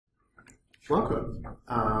Welcome.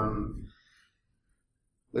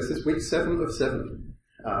 This is week 7 of 7,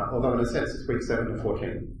 although in a sense it's week 7 of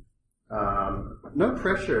 14. No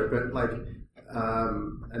pressure, but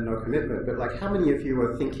and no commitment, but how many of you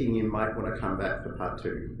are thinking you might want to come back for part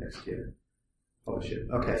 2 next year? Oh shit,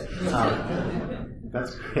 okay.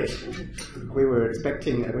 That's great. We were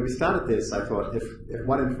expecting, when we started this, I thought if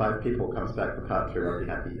 1 in 5 people comes back for part 2, I'll be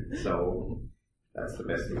happy. So that's the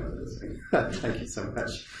best thing out of this thing. Thank you so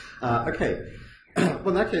much. Okay. Well,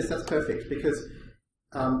 in that case, that's perfect, because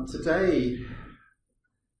today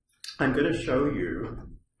I'm going to show you,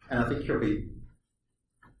 and I think you'll be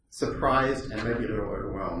surprised and maybe a little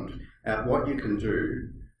overwhelmed at what you can do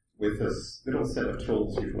with this little set of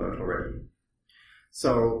tools you've learned already.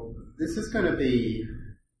 So this is going to be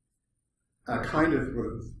a kind of,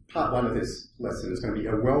 part 1 of this lesson is going to be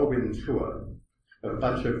a whirlwind tour of a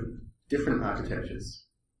bunch of different architectures.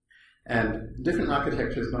 And different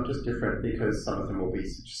architectures, not just different because some of them will be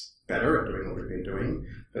just better at doing what we've been doing,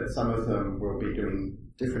 but some of them will be doing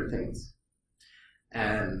different things.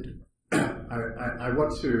 And I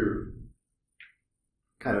want to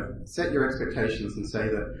kind of set your expectations and say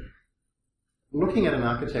that looking at an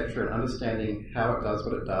architecture and understanding how it does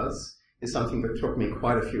what it does is something that took me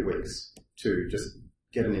quite a few weeks to just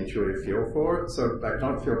get an intuitive feel for it. So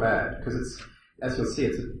don't feel bad, because it's, as you'll see,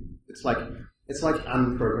 it's like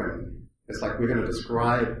unprogramming. It's like we're going to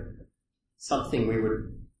describe something we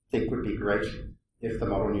would think would be great if the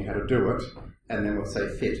model knew how to do it, and then we'll say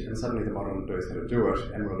fit, and suddenly the model knows how to do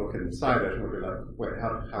it, and we'll look inside it and we'll be like, wait,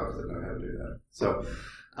 how does it know how to do that? So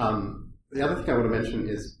the other thing I want to mention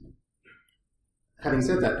is, having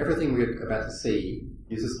said that, everything we're about to see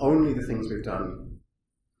uses only the things we've done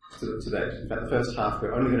to date. In fact, the first half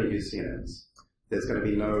we're only going to use CNNs. There's going to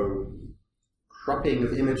be no cropping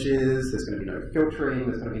of images, there's going to be no filtering,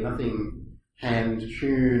 there's going to be nothing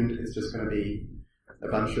hand-tuned, it's just going to be a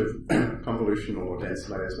bunch of convolutional or dense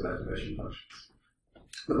layers with activation functions.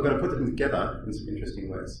 But we're going to put them together in some interesting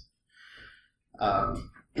ways.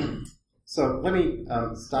 So let me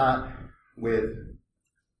start with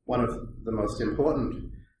one of the most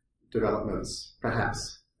important developments,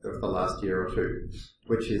 perhaps, of the last year or two,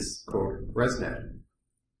 which is called ResNet.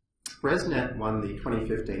 ResNet won the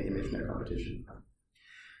 2015 ImageNet competition.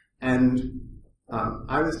 And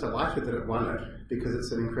I was delighted that it won it because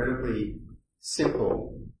it's an incredibly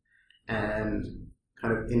simple and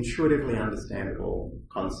kind of intuitively understandable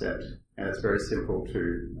concept, and it's very simple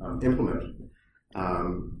to implement.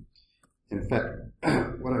 In fact,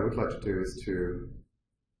 what I would like to do is to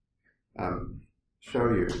show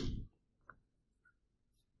you.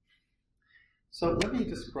 So let me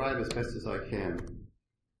describe as best as I can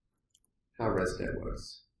how ResNet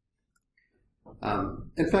works.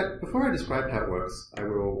 In fact, before I describe how it works, I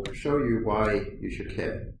will show you why you should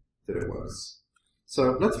care that it works.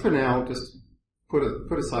 So let's for now just put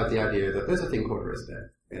aside the idea that there's a thing called ResNet,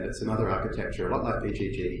 and it's another architecture, a lot like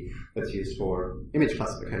BGG, that's used for image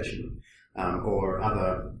classification or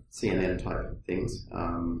other CNN type things.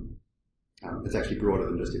 It's actually broader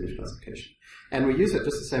than just image classification. And we use it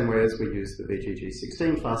just the same way as we use the BGG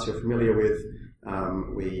 16 class you're familiar with.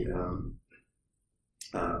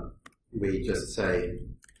 We just say,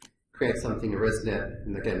 create something, a ResNet,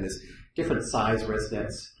 and again, there's different size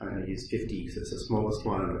ResNets. I'm going to use 50 because it's the smallest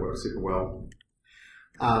one and it works super well.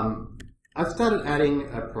 I've started adding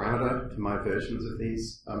a parameter to my versions of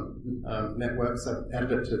these networks. I've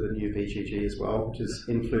added it to the new BGG as well, which is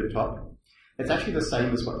include top. It's actually the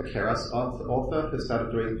same as what the keras author has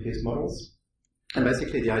started doing with his models. And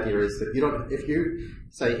basically the idea is that if you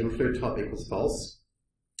say include top equals false,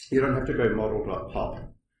 you don't have to go model.pop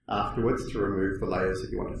afterwards to remove the layers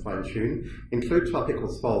that you want to fine tune. Include top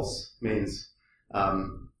equals false means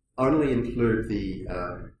only include the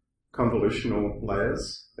convolutional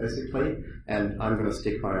layers, basically, and I'm going to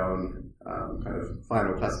stick my own kind of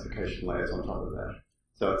final classification layers on top of that.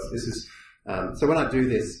 So so when I do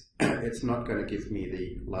this, it's not going to give me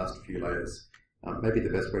the last few layers. Maybe the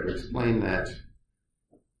best way to explain that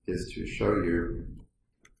is to show you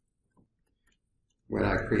when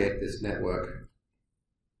I create this network,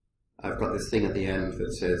 I've got this thing at the end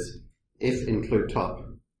that says, if include top,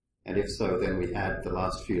 and if so, then we add the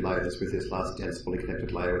last few layers with this last dense fully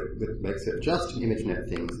connected layer that makes it just an ImageNet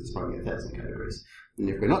thing that's throwing 1,000 categories. And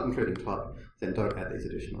if we're not including top, then don't add these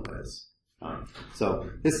additional layers. So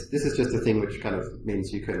this is just a thing which kind of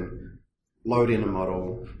means you can load in a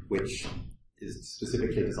model which is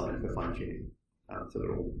specifically designed for fine-tuning. It's a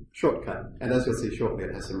little shortcut, and as you'll see shortly,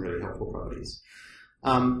 it has some really helpful properties.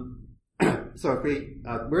 So if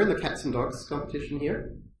we're in the cats and dogs competition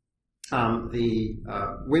here. The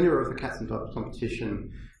winner of the cats and dogs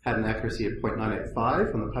competition had an accuracy of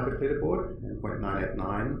 0.985 on the public leaderboard and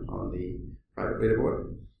 0.989 on the private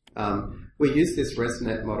leaderboard. We use this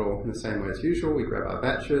ResNet model in the same way as usual. We grab our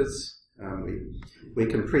batches, we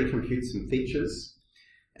can pre-compute some features,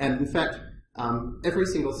 and in fact, every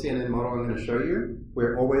single CNN model I'm going to show you,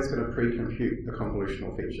 we're always going to pre-compute the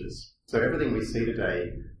convolutional features. So everything we see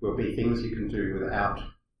today will be things you can do without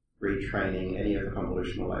retraining any of the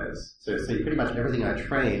convolutional layers. So see, pretty much everything I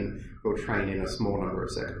train will train in a small number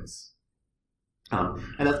of seconds.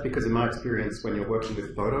 And that's because in my experience, when you're working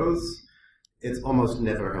with photos, it's almost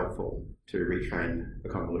never helpful to retrain the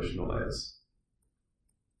convolutional layers.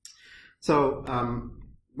 So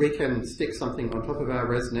we can stick something on top of our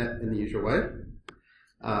ResNet in the usual way.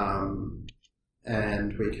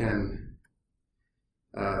 And we can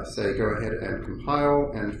say go ahead and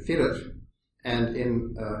compile and fit it. And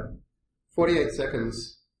in 48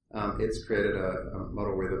 seconds, it's created a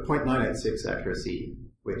model with a 0.986 accuracy,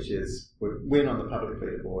 which would win on the public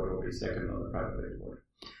leaderboard or be second on the private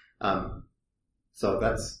leaderboard. So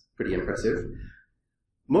that's pretty impressive.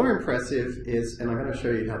 More impressive is, and I'm going to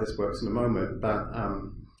show you how this works in a moment, but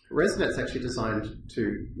ResNet's actually designed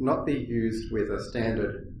to not be used with a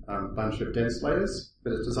standard bunch of dense layers,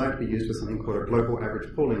 but it's designed to be used with something called a global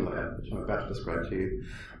average pooling layer, which I'm about to describe to you.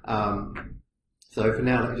 So for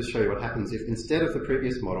now, let me just show you what happens if instead of the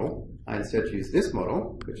previous model, I instead use this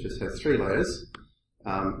model, which just has 3 layers,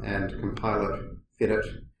 and compile it, fit it.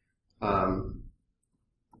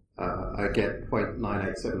 I get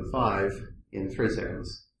 0.9875 in 3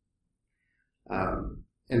 seconds.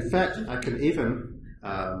 In fact, I can even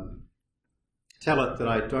tell it that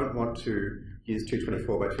I don't want to use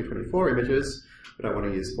 224 by 224 images, but I want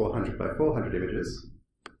to use 400 by 400 images.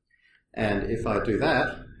 And if I do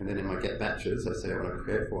that, and then in my get batches, I say I want to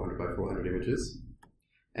create 400 by 400 images,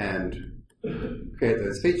 and create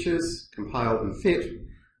those features, compile and fit,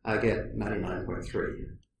 I get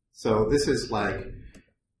 99.3. So this is like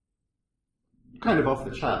kind of off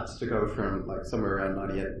the charts to go from like somewhere around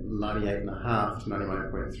 98.5 to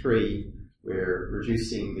 99.3. We're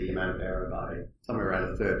reducing the amount of error by somewhere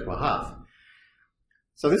around a third to a half.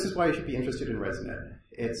 So this is why you should be interested in ResNet.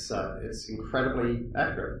 It's incredibly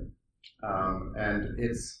accurate, and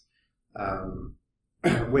it's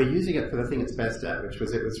we're using it for the thing it's best at, which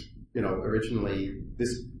was originally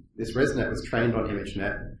this ResNet was trained on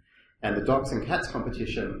ImageNet, and the dogs and cats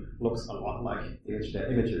competition looks a lot like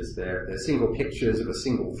ImageNet images. They're single pictures of a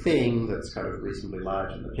single thing that's kind of reasonably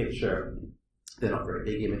large in the picture. They're not very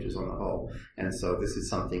big images on the whole, and so this is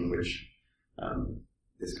something which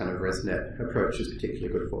this kind of ResNet approach is particularly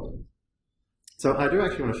good for. So I do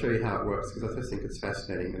actually want to show you how it works because I just think it's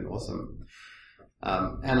fascinating and awesome.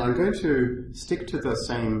 And I'm going to stick to the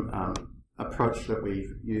same approach that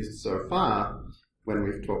we've used so far when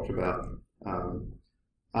we've talked about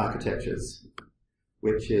architectures,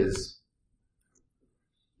 which is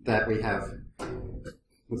that we have,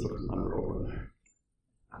 let's look at an unrolled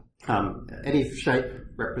one. Any shape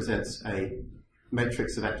represents a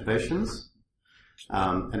matrix of activations,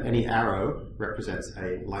 and any arrow represents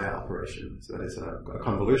a layer operation. So that is a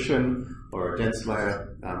convolution or a dense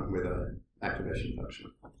layer with an activation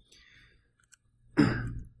function.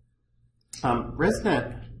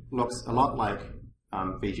 ResNet looks a lot like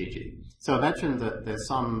VGG. So imagine that there's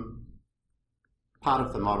some part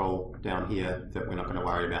of the model down here that we're not going to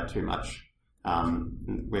worry about too much.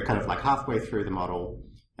 We're kind of like halfway through the model,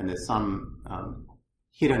 and there's some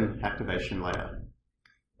hidden activation layer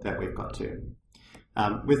that we've got to.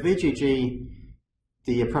 With VGG,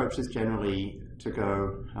 the approach is generally to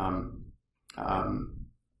go,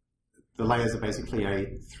 the layers are basically a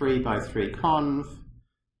 3 by 3 conv,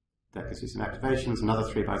 that gives you some activations, another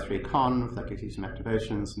 3 by 3 conv, that gives you some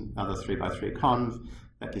activations, another 3 by 3 conv,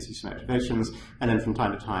 that gives you some activations, and then from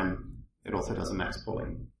time to time, it also does a max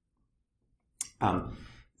pooling.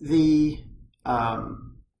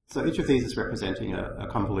 So each of these is representing a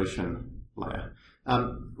convolution layer.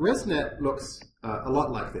 ResNet looks a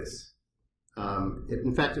lot like this.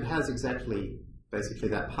 In fact, it has exactly, basically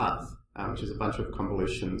that path, which is a bunch of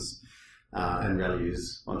convolutions and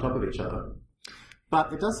values on top of each other.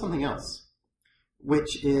 But it does something else,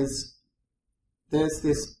 which is, there's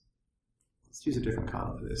this, let's use a different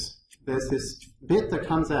color for this. There's this bit that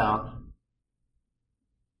comes out,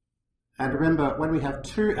 and remember, when we have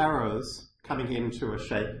 2 arrows coming into a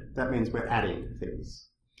shape, that means we're adding things.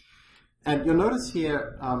 And you'll notice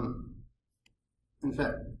here, in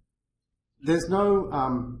fact, there's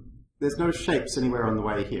no shapes anywhere on the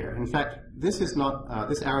way here. In fact, this is not,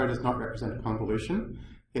 this arrow does not represent a convolution.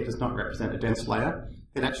 It does not represent a dense layer.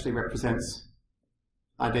 It actually represents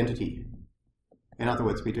identity. In other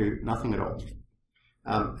words, we do nothing at all.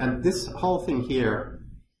 And this whole thing here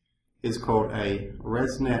is called a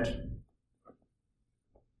ResNet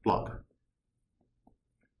block.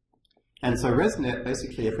 And so ResNet,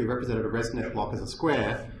 basically, if we represented a ResNet block as a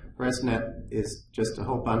square, ResNet is just a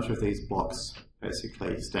whole bunch of these blocks,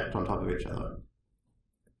 basically, stacked on top of each other.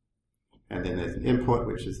 And then there's an input,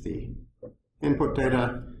 which is the input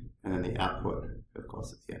data, and then the output, of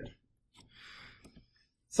course, at the end.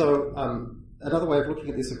 So another way of looking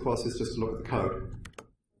at this, of course, is just to look at the code.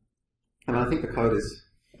 And I think the code is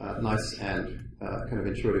nice and kind of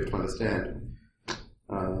intuitive to understand.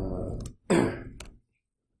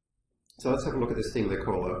 So let's have a look at this thing they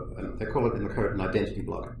call it in the code an identity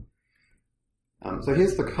block. So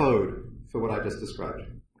here's the code for what I just described.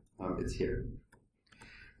 It's here.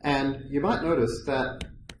 And you might notice that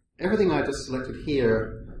everything I just selected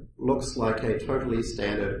here looks like a totally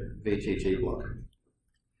standard VGG block.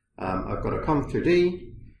 I've got a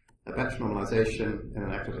conv2d, a batch normalization, and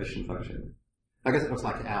an activation function. I guess it looks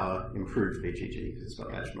like our improved VGG because it's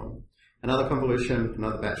got batch norm. Another convolution,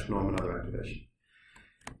 another batch norm, another activation.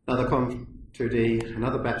 Another conv2d,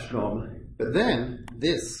 another batch norm. But then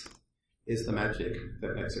this is the magic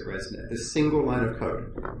that makes it ResNet, this single line of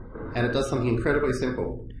code. And it does something incredibly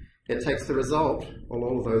simple. It takes the result of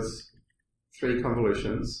all of those three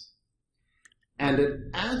convolutions and it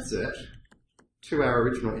adds it to our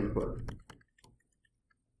original input.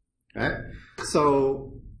 Okay?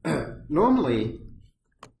 So normally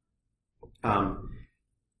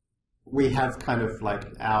we have kind of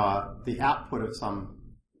like the output of some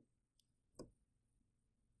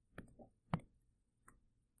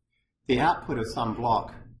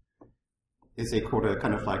block is equal to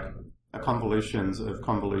kind of like a convolutions of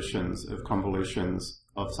convolutions of convolutions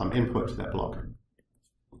of some input to that block.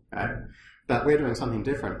 Okay? But we're doing something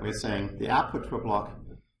different. We're saying the output to a block,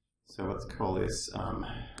 so let's call this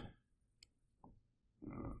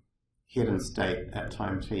hidden state at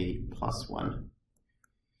time t plus 1,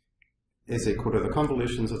 is equal to the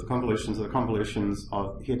convolutions of the convolutions of the convolutions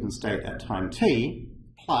of hidden state at time t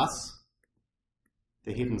plus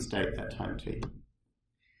the hidden state at time t.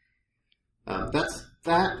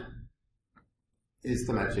 That is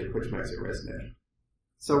the magic which makes it ResNet.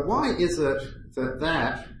 So why is it that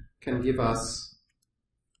that can give us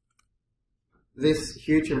this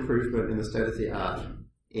huge improvement in the state of the art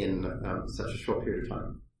in such a short period of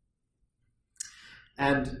time?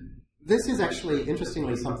 And this is actually,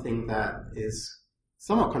 interestingly, something that is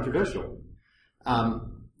somewhat controversial.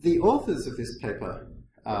 The authors of this paper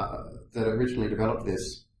that originally developed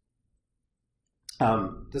this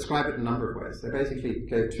describe it in a number of ways. They basically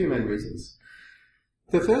gave two main reasons.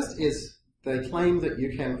 The first is they claim that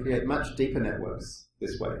you can create much deeper networks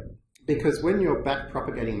this way, because when you're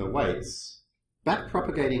backpropagating the weights,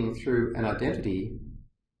 backpropagating through an identity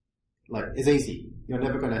is easy. You're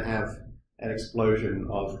never going to have an explosion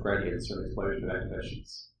of gradients or an explosion of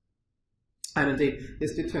activations. And indeed,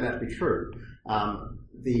 this did turn out to be true.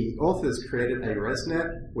 The authors created a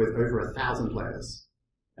ResNet with over 1,000 layers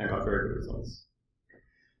and got very good results.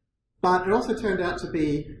 But it also turned out to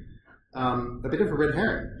be a bit of a red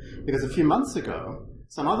herring, because a few months ago,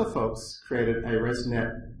 some other folks created a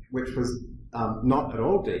ResNet which was not at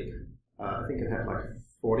all deep. I think it had like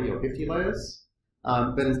 40 or 50 layers,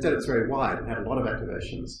 but instead it's very wide and had a lot of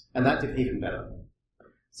activations, and that did even better.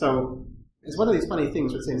 So it's one of these funny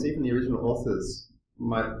things which seems even the original authors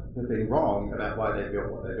might have been wrong about why they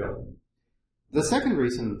built what they built. The second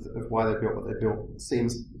reason of why they built what they built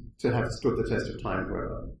seems to have stood the test of time,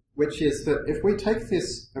 however, which is that if we take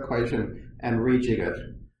this equation and rejig it,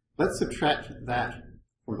 let's subtract that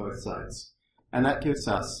from both sides. And that gives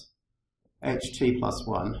us ht plus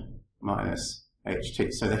 1 minus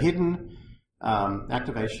ht. So the hidden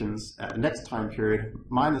activations at the next time period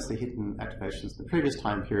minus the hidden activations in the previous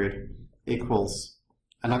time period equals,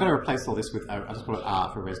 and I'm going to replace all this with, I'll just call it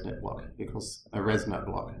R for ResNet block, equals a ResNet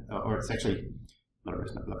block, or it's actually not a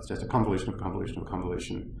ResNet block, it's just a convolution of convolution of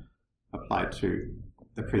convolution applied to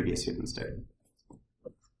the previous hidden state.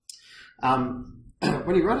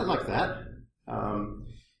 When you run it like that,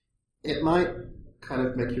 it might kind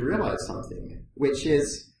of make you realize something, which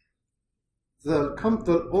is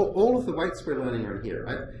all of the weights we're learning are in here,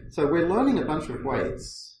 right? So we're learning a bunch of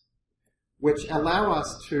weights which allow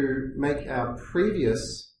us to make our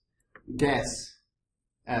previous guess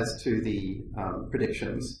as to the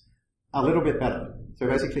predictions a little bit better. So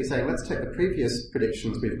basically saying, let's take the previous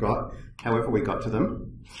predictions we've got, however we got to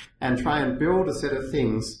them, and try and build a set of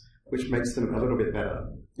things which makes them a little bit better.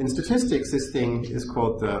 In statistics, this thing is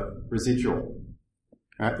called the residual.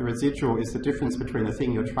 Right? The residual is the difference between the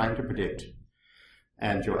thing you're trying to predict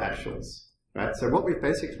and your actuals. Right? So what we've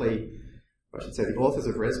basically I should say the authors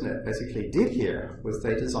of ResNet basically did here was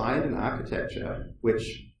they designed an architecture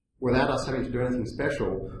which, without us having to do anything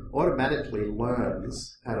special, automatically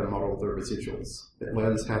learns how to model the residuals. It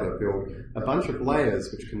learns how to build a bunch of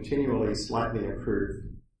layers which continually slightly improve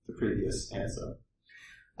the previous answer.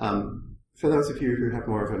 For those of you who have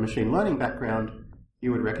more of a machine learning background,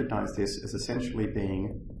 you would recognize this as essentially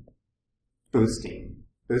being boosting.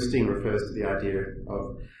 Boosting refers to the idea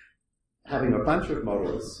of having a bunch of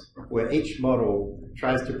models where each model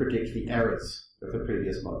tries to predict the errors of the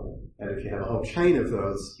previous model. And if you have a whole chain of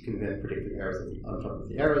those, you can then predict the errors on top of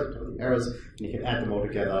the errors, on top of the errors, and you can add them all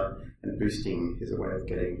together, and boosting is a way of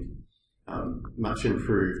getting much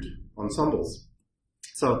improved ensembles.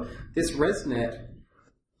 So this ResNet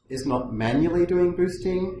is not manually doing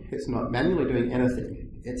boosting, it's not manually doing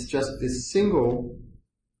anything. It's just this single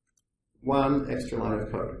one extra line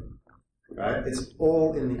of code, right? It's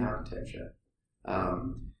all in the architecture.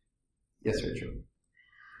 Yes, Rachel?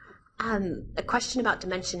 A question about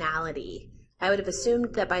dimensionality. I would have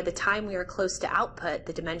assumed that by the time we were close to output,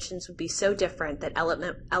 the dimensions would be so different that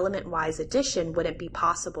element-wise addition wouldn't be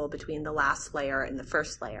possible between the last layer and the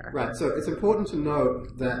first layer. Right, so it's important to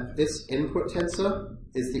note that this input tensor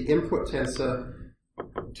is the input tensor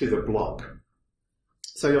to the block.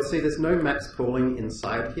 So you'll see there's no max pooling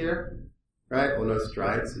inside here, right, or no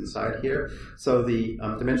strides inside here. So the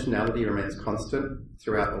dimensionality remains constant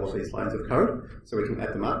throughout all of these lines of code, so we can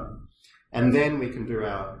add them up. And then we can do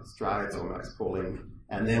our strides or max pooling,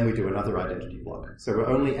 and then we do another identity block. So we're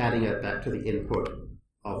only adding it back to the input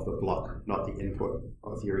of the block, not the input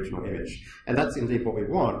of the original image. And that's indeed what we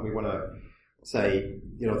want. We want to say,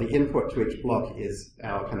 you know, the input to each block is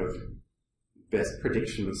our kind of best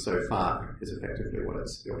prediction so far, is effectively what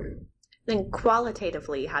it's doing. Then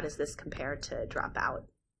qualitatively, how does this compare to dropout?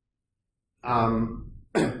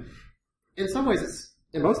 In some ways,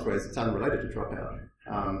 in most ways, it's unrelated to dropout.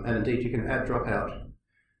 And indeed, you can add dropout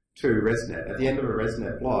to ResNet. At the end of a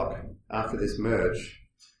ResNet block, after this merge,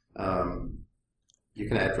 you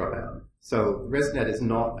can add dropout. So ResNet is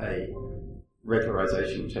not a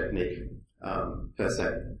regularization technique per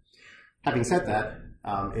se. Having said that,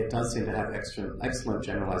 it does seem to have excellent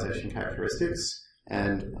generalization characteristics.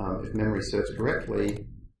 And if memory serves correctly,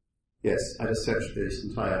 yes, I just searched this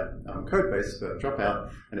entire code base for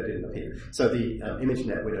dropout, and it didn't appear. So the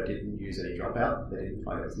ImageNet window didn't use any dropout. They didn't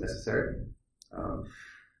find it was necessary.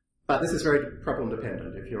 But this is very problem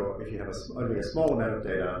dependent. If you have only a small amount of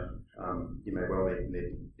data, you may well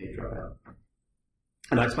need dropout.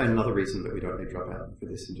 And I'll explain another reason that we don't need dropout for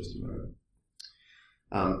this in just a moment.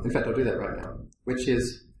 In fact, I'll do that right now, which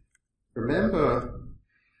is, remember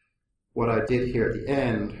what I did here at the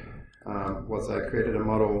end was I created a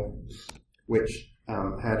model which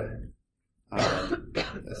had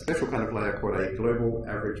a special kind of layer called a global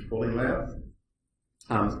average pooling layer.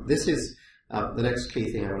 This is the next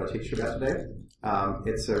key thing I want to teach you about today.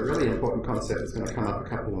 It's a really important concept that's going to come up a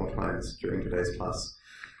couple more times during today's class.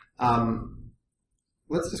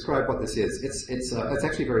 Let's describe what this is. It's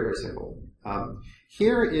actually very, very simple.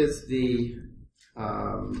 Here is the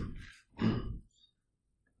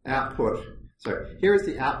output. So here is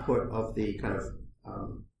the output of the kind of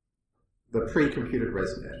the pre-computed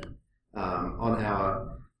ResNet on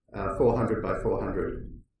our 400 by 400.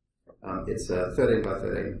 It's 13 by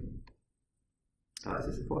 13. Is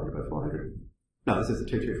this a 400 by 400? No, this is a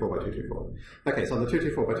 224 by 224. Okay, so on the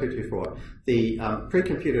 224 by 224, the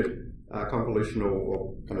pre-computed convolutional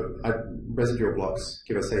or kind of residual blocks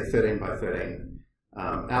give us a 13 by 13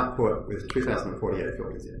 output with 2048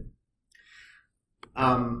 filters in.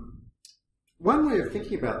 One way of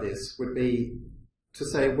thinking about this would be to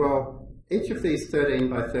say, well, each of these 13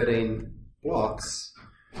 by 13 blocks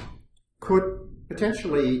could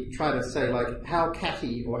potentially try to say, like, how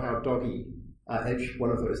catty or how doggy are each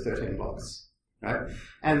one of those 13 blocks, right?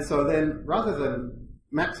 And so then, rather than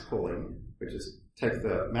max pooling, which is take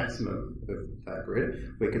the maximum of that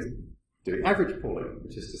grid, we could do average pooling,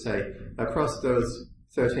 which is to say, across those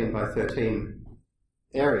 13 by 13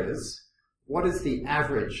 areas, what is the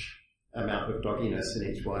average amount of dogginess in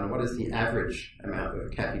each one? What is the average amount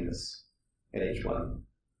of cattiness in each one?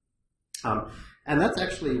 And that's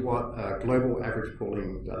actually what global average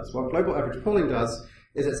pooling does. What global average pooling does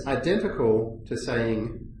is it's identical to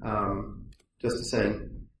saying,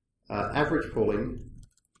 average pooling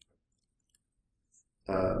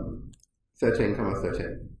 13,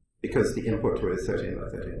 13, because the input to it is 13 by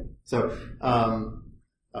 13. So,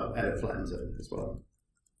 and it flattens it as well.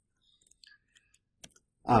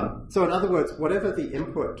 So in other words, whatever the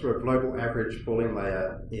input to a global average pooling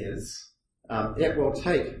layer is, it will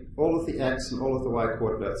take all of the x and all of the y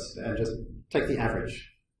coordinates and just take the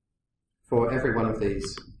average for every one of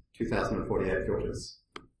these 2048 filters.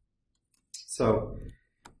 So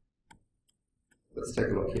let's take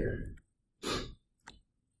a look here.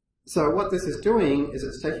 So what this is doing is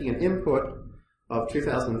it's taking an input of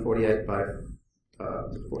 2048 by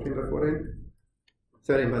 14 by 14?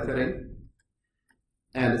 13 by 13.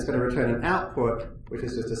 And it's going to return an output, which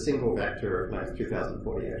is just a single vector of length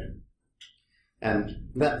 2048. And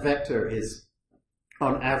that vector is,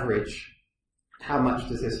 on average, how much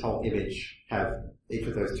does this whole image have each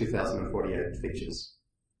of those 2048 features.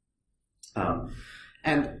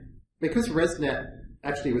 And because ResNet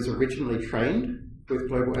actually was originally trained with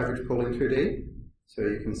global average pooling 2D, so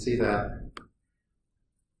you can see that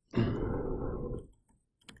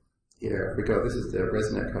here we go. This is the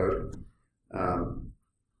ResNet code.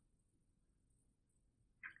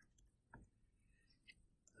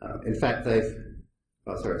 In fact, they've,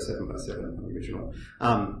 oh sorry, 7 by 7 on the original.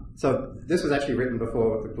 So this was actually written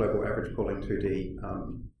before the global average pooling 2D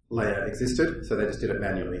layer existed, so they just did it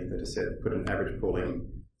manually. They just said put an average pooling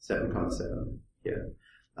 7,7 here.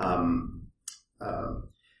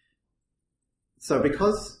 So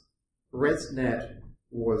because ResNet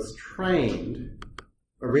was trained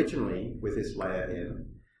originally with this layer in,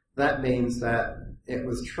 that means that it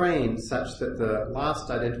was trained such that the last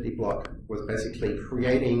identity block was basically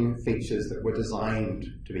creating features that were designed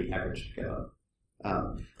to be averaged together.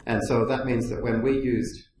 And so that means that when we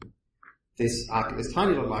used this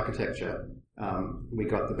tiny little architecture, we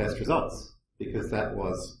got the best results because that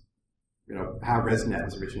was, how ResNet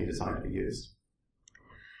was originally designed to be used.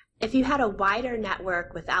 If you had a wider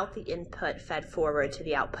network without the input fed forward to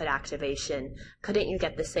the output activation, couldn't you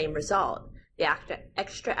get the same result? The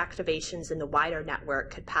extra activations in the wider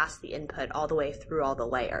network could pass the input all the way through all the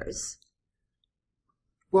layers.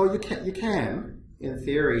 Well, you can, in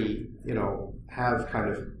theory, have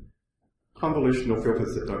kind of convolutional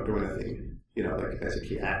filters that don't do anything, like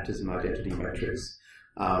basically act as an identity matrix.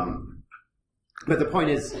 But the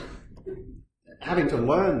point is, having to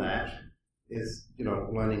learn that is,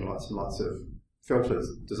 learning lots and lots of filters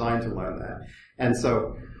designed to learn that. And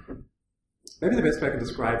so maybe the best way I can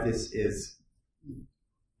describe this is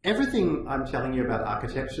everything I'm telling you about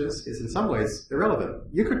architectures is in some ways irrelevant.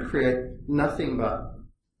 You could create nothing but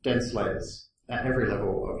dense layers at every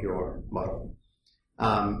level of your model.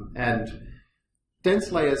 And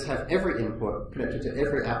dense layers have every input connected to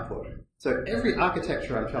every output. So every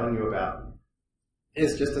architecture I'm telling you about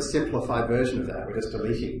is just a simplified version of that. We're just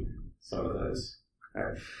deleting some of those.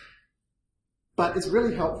 Right? But it's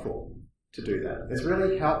really helpful to do that. It's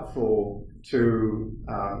really helpful to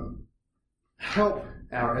help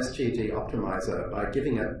our SGD optimizer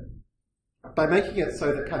by making it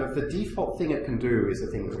so that kind of the default thing it can do is the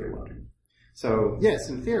thing that we want. So yes,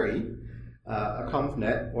 in theory, a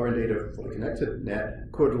convnet, or indeed a fully connected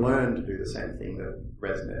net, could learn to do the same thing that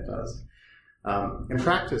ResNet does. In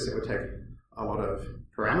practice, it would take a lot of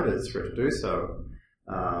parameters for it to do so,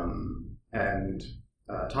 and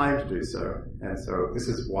time to do so. And so this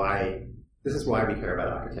is why we care about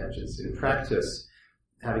architectures. In practice,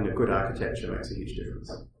 having a good architecture makes a huge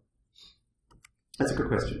difference. That's a good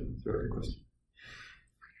question. It's a very good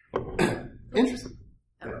question. Interesting.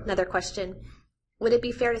 Another question. Would it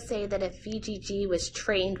be fair to say that if VGG was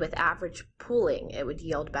trained with average pooling, it would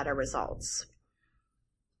yield better results?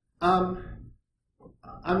 I'm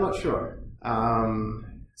not sure.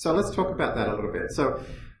 So let's talk about that a little bit. So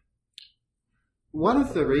one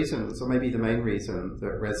of the reasons, or maybe the main reason,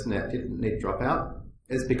 that ResNet didn't need dropout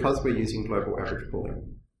is because we're using global average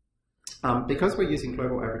pooling. Because we're using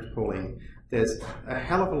global average pooling, there's a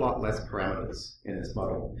hell of a lot less parameters in this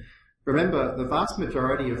model. Remember, the vast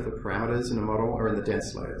majority of the parameters in a model are in the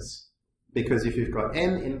dense layers. Because if you've got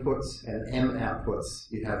n inputs and m outputs,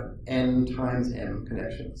 you have n times m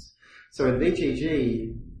connections. So in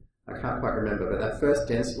VGG, I can't quite remember, but that first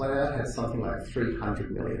dense layer had something like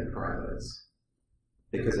 300 million parameters.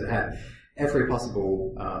 Because it had every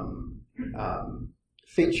possible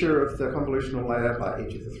feature of the convolutional layer by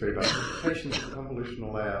each of the 3 basic implications of the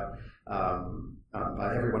convolutional layer,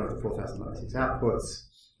 by every one of the 4096 outputs.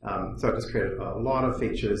 So it just created a lot of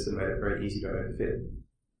features and made it very easy to overfit.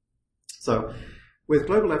 So with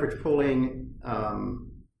global average pooling,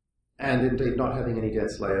 and indeed not having any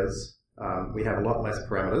dense layers, we have a lot less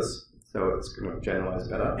parameters, so it's going to generalize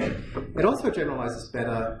better. It also generalizes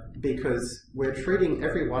better because we're treating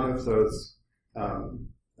every one of those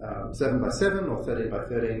 7 by 7 or 13 by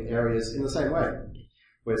 13 areas in the same way.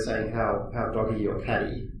 We're saying how doggy or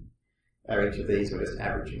catty are each of these, we're just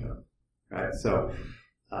averaging them. Right? So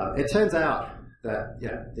it turns out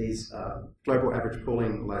that these global average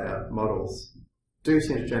pooling layer models do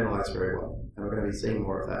seem to generalize very well, and we're going to be seeing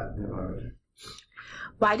more of that in a moment.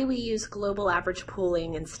 Why do we use global average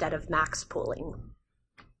pooling instead of max pooling?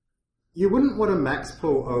 You wouldn't want to max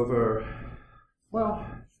pool over, well,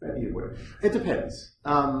 maybe you would. It depends.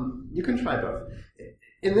 You can try both.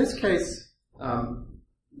 In this case,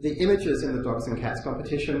 the images in the dogs and cats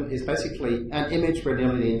competition is basically an image where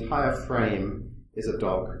nearly the entire frame is a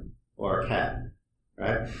dog or a cat,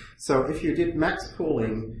 right? So if you did max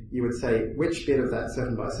pooling, you would say which bit of that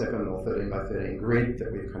 7x7 or 13x13 grid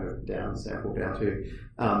that we've kind of sampled down to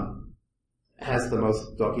has the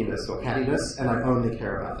most dogginess or cattiness, and I only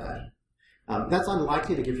care about that. That's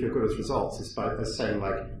unlikely to give you as good as results as saying,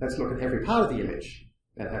 like, let's look at every part of the image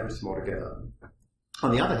and average them all together.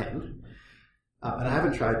 On the other hand, and I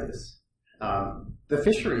haven't tried this, the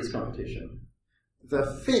fisheries competition,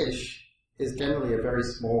 the fish is generally a very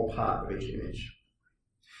small part of each image.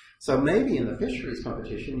 So maybe in the fisheries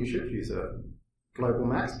competition, you should use a global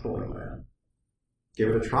max pooling layer. Give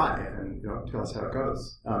it a try and tell us how it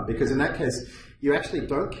goes. Because in that case, you actually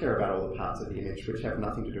don't care about all the parts of the image which have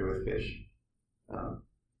nothing to do with fish. So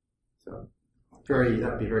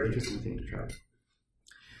that'd be a very interesting thing to try.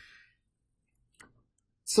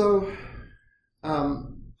 So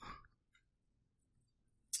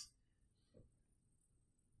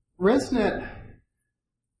ResNet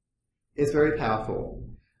is very powerful,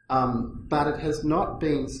 but it has not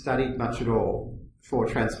been studied much at all for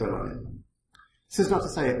transfer learning. This is not to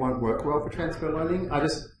say it won't work well for transfer learning. I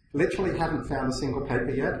just literally haven't found a single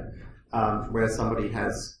paper yet where somebody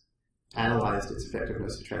has analyzed its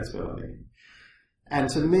effectiveness for transfer learning. And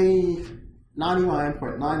to me,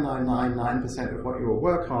 99.9999% of what you will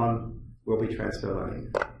work on will be transfer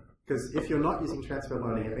learning. Because if you're not using transfer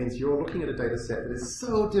learning, it means you're looking at a data set that is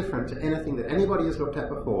so different to anything that anybody has looked at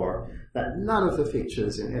before that none of the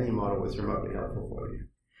features in any model is remotely helpful for you,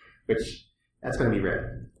 which that's going to be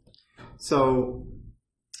rare. So,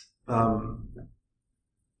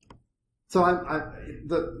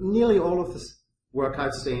 nearly all of this work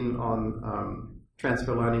I've seen on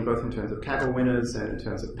transfer learning, both in terms of Kaggle winners and in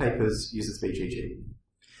terms of papers, uses VGG.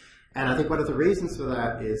 And I think one of the reasons for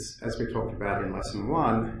that is, as we talked about in lesson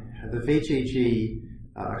 1, the VGG,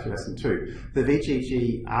 actually lesson 2, the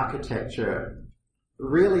VGG architecture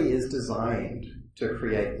really is designed to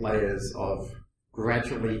create layers of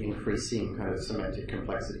gradually increasing kind of semantic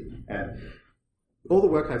complexity. And all the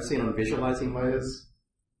work I've seen on visualizing layers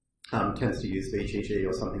tends to use VGG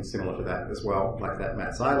or something similar to that as well, like that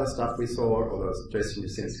Matt Zeiler stuff we saw, or those Jason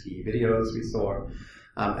Jasinski videos we saw.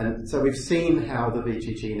 And so we've seen how the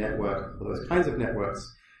VGG network, or those kinds of networks,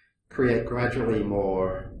 create gradually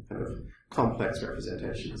more kind of complex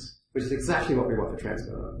representations, which is exactly what we want for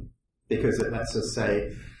transfer learning, because it lets us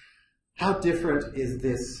say, how different is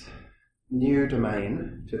this new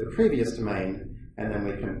domain to the previous domain, and then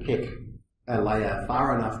we can pick a layer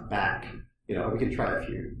far enough back, we can try a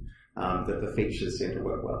few, that the features seem to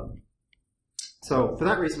work well. So for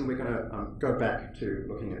that reason, we're going to go back to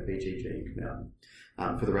looking at VGG now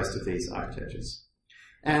for the rest of these architectures.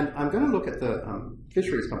 And I'm going to look at the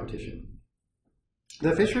fisheries competition.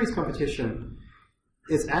 The fisheries competition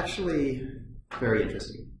is actually very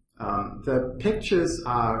interesting. The pictures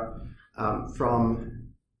are from,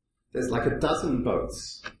 there's like a dozen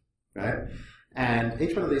boats, right? And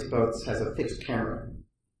each one of these boats has a fixed camera.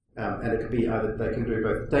 And it could be either, they can do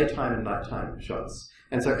both daytime and nighttime shots.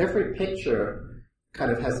 And so every picture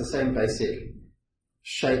kind of has the same basic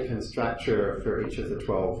shape and structure for each of the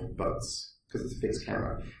 12 boats, because it's a fixed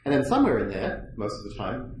camera. And then somewhere in there, most of the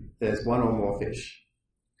time, there's one or more fish.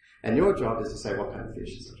 And your job is to say, what kind of fish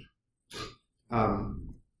is it?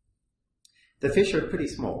 The fish are pretty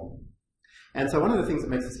small. And so one of the things that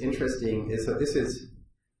makes this interesting is that this is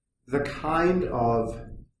the kind of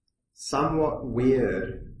somewhat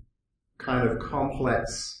weird, kind of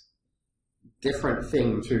complex, different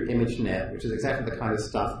thing to ImageNet, which is exactly the kind of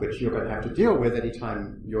stuff which you're going to have to deal with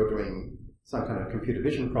anytime you're doing some kind of computer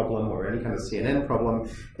vision problem or any kind of CNN problem.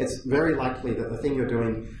 It's very likely that the thing you're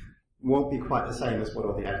doing won't be quite the same as what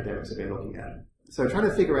all the academics have been looking at. So trying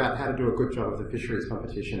to figure out how to do a good job of the fisheries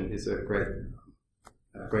competition is a great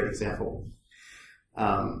example.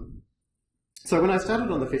 So when I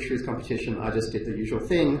started on the fisheries competition, I just did the usual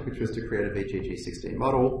thing, which was to create a VGG16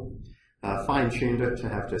 model, fine-tuned it to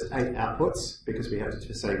have just 8 outputs, because we had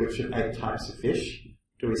to say which of 8 types of fish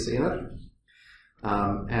do we see in it.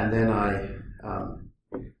 And then I,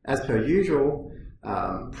 as per usual,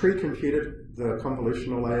 pre-computed the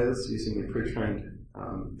convolutional layers using the pre-trained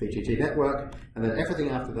VGG network, and then everything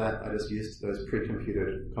after that, I just used those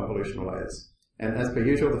pre-computed convolutional layers. And as per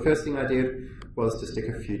usual, the first thing I did was to stick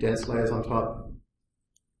a few dense layers on top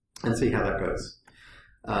and see how that goes.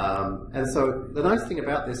 And so the nice thing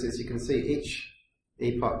about this is you can see each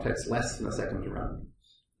epoch takes less than a second to run.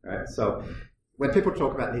 Right? So when people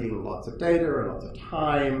talk about needing lots of data and lots of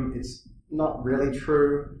time, it's not really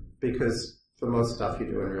true, because for most stuff you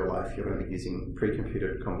do in real life, you're going to be using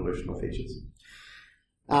pre-computed convolutional features.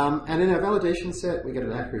 And in our validation set, we get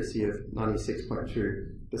an accuracy of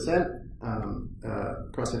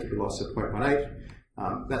 96.2%, cross-entropy loss of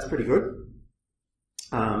 0.18. That's pretty good.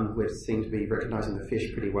 We seem to be recognizing the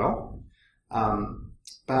fish pretty well.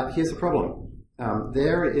 But here's the problem.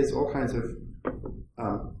 There is all kinds of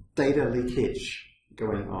data leakage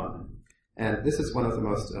going on. And this is one of the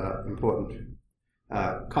most important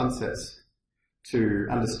concepts to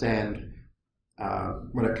understand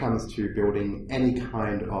when it comes to building any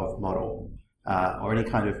kind of model or any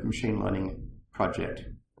kind of machine learning project.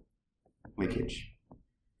 Leakage.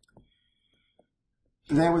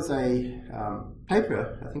 There was a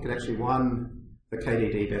paper, I think it actually won the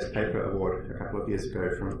KDD Best Paper Award a couple of years ago,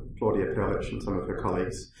 from Claudia Perlich and some of her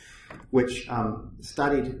colleagues, which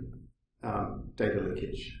studied data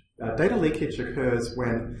leakage. Data leakage occurs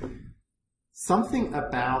when something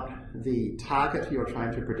about the target you're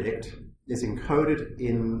trying to predict is encoded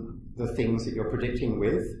in the things that you're predicting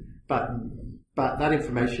with, but that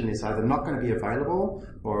information is either not going to be available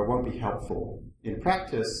or it won't be helpful in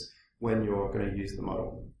practice when you're going to use the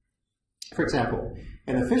model. For example,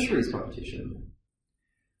 in a fisheries competition,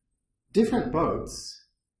 different boats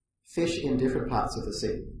fish in different parts of the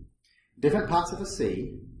sea. Different parts of the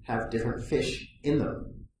sea have different fish in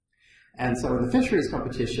them. And so in the fisheries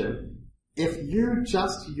competition, if you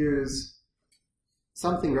just use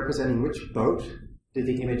something representing which boat did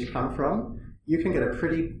the image come from, you can get a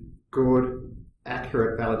pretty good,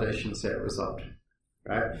 accurate validation set result,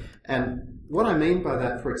 right? And what I mean by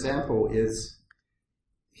that, for example, is,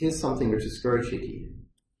 here's something which is very cheeky.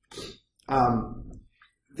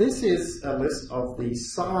 This is a list of the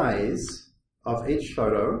size of each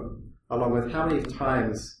photo, along with how many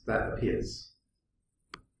times that appears.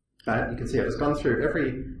 Right? You can see I've just gone through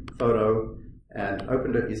every photo and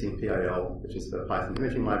opened it using PIL, which is the Python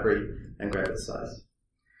imaging library, and grabbed its size.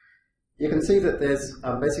 You can see that there's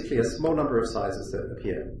basically a small number of sizes that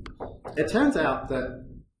appear. It turns out that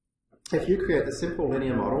if you create a simple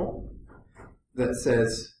linear model that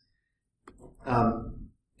says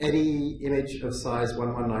any image of size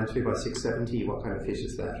 1192 by 670, what kind of fish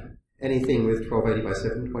is that? Anything with 1280 by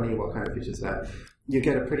 720, what kind of fish is that? You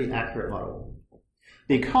get a pretty accurate model.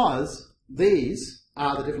 Because these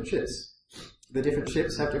are the different chips. The different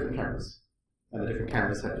chips have different cameras, and the different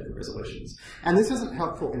cameras have different resolutions. And this isn't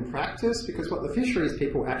helpful in practice, because what the fisheries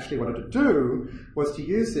people actually wanted to do was to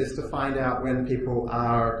use this to find out when people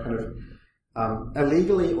are kind of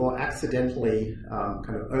illegally or accidentally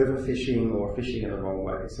kind of overfishing or fishing in the wrong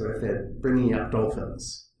way. So if they're bringing up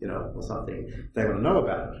dolphins, you know, or something, they want to know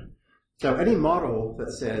about it. So any model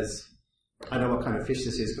that says, I know what kind of fish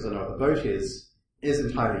this is because I know what the boat is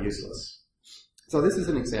entirely useless. So this is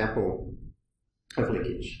an example of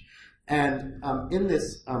leakage. And in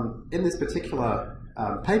this particular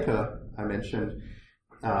paper I mentioned,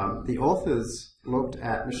 the authors looked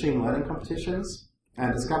at machine learning competitions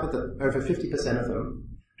and discovered that over 50% of them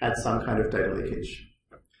had some kind of data leakage.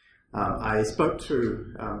 I spoke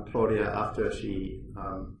to Claudia after she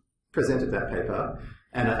presented that paper,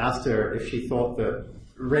 and I asked her if she thought that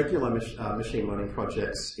regular machine learning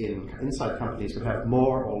projects inside companies would have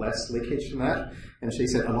more or less leakage from that, and she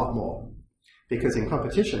said a lot more. Because in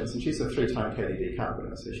competitions, and she's a 3-time KDD cup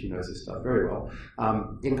winner, so she knows this stuff very well,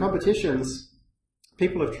 in competitions,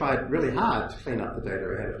 people have tried really hard to clean up the data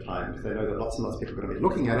ahead of time, because they know that lots and lots of people are going to be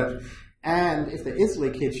looking at it, and if there is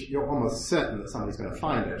leakage, you're almost certain that somebody's going to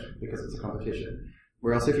find it, because it's a competition.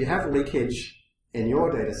 Whereas if you have leakage in your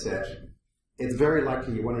data set, it's very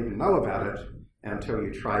likely you won't even know about it until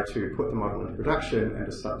you try to put the model into production and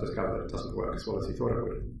discover that it doesn't work as well as you thought it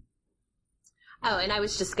would. Oh, and I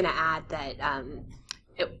was just going to add that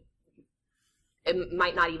it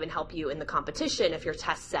might not even help you in the competition if your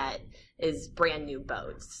test set is brand new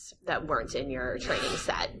boats that weren't in your training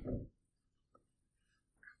set.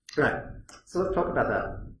 Right. So let's talk about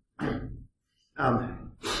that.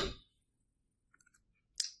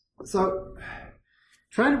 So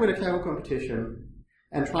trying to win a Kaggle competition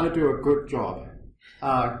and trying to do a good job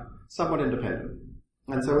are somewhat independent.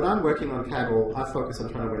 And so when I'm working on Kaggle, I focus on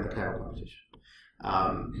trying to win the Kaggle competition.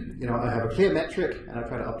 You know, I have a clear metric and I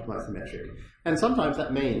try to optimize the metric. And sometimes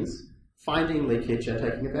that means finding leakage and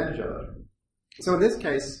taking advantage of it. So in this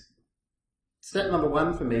case, step number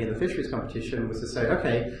 1 for me in the fisheries competition was to say,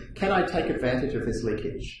 okay, can I take advantage of this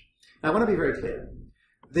leakage? Now I want to be very clear.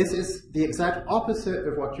 this is the exact opposite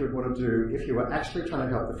of what you would want to do if you were actually trying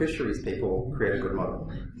to help the fisheries people create a good model.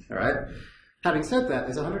 All right? Having said that,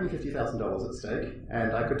 there's $150,000 at stake,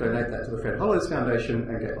 and I could donate that to the Fred Hollows Foundation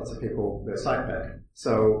and get lots of people their site back.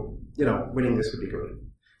 So, you know, winning this would be good.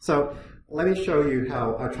 So let me show you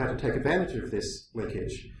how I try to take advantage of this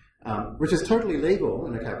leakage, which is totally legal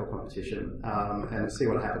in a capital competition, and see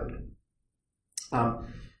what happened.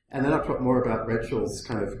 And then I'll talk more about Rachel's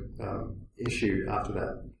kind of issue after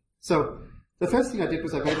that. So the first thing I did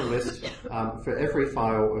was I made a list for every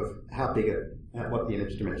file of how big what the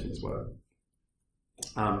image dimensions were.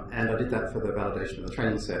 And I did that for the validation of the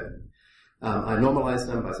training set. I normalized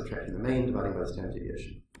them by subtracting the mean, dividing by the standard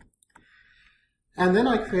deviation. And then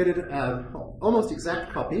I created an almost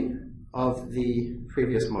exact copy of the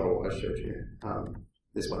previous model I showed you,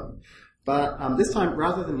 this one. But this time,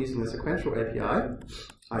 rather than using the sequential API,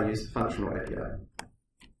 I used the functional API.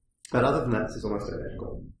 But other than that, this is almost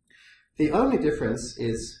identical. The only difference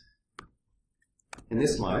is in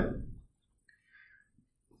this line,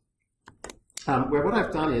 where what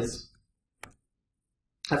I've done is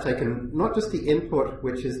I've taken not just the input,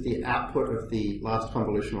 which is the output of the last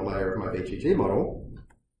convolutional layer of my VGG model,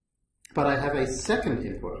 but I have a second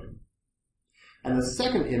input. And the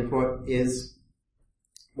second input is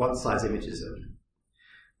what size image is it?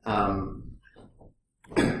 And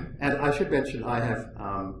I should mention I have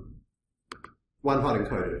one-hot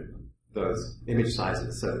encoded those image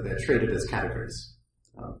sizes so that they're treated as categories.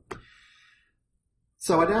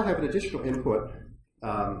 So I now have an additional input.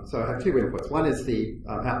 So I have two inputs. One is the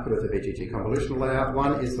output of the VGG convolutional layer.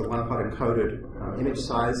 One is the one-hot encoded image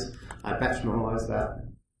size. I batch normalize that,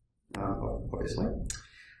 obviously.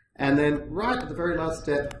 And then right at the very last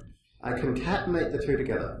step, I concatenate the two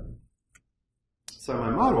together. So my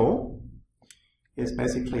model is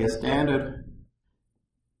basically a standard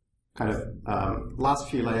kind of last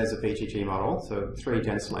few layers of VGG model, so 3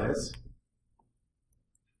 dense layers.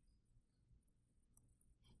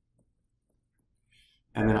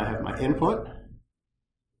 And then I have my input,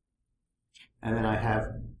 and then I have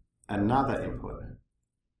another input.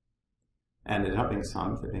 And they're not being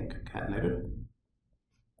summed, they're being concatenated.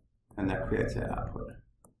 And that creates our output.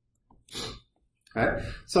 Right?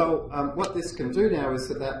 So what this can do now is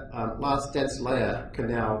that last dense layer can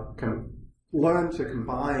now learn to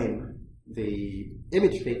combine the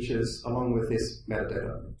image features along with this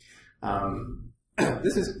metadata.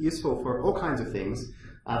 This is useful for all kinds of things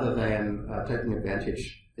other than taking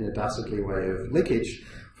advantage in a dastardly way of leakage.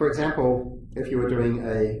 For example, if you were doing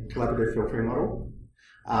a collaborative filtering model,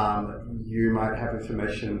 you might have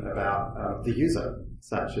information about the user,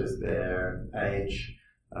 such as their age,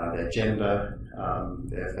 their gender,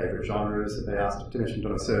 their favorite genres that they asked mentioned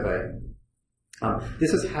on a survey.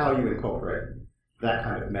 This is how you incorporate that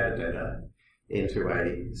kind of metadata into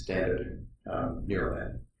a standard neural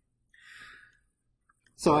net.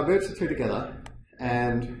 So I merged the two together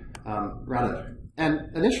and run it.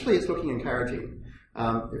 And initially it's looking encouraging.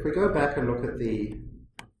 If we go back and look at the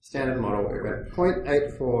standard model, it went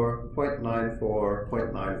 0.84, 0.94,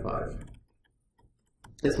 0.95.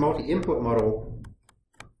 This multi-input model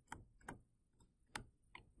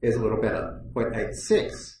is a little better,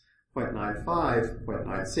 0.86, 0.95,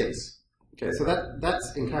 0.96. Okay, so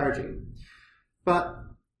that's encouraging. But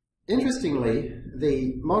interestingly,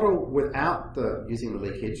 the model without using the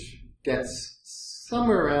leakage gets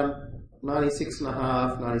somewhere around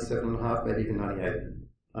 96.5, 97.5, maybe even 98.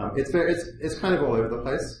 It's kind of all over the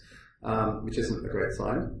place, which isn't a great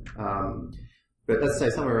sign. But let's say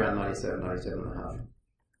somewhere around 97, 97.5.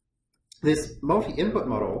 This multi-input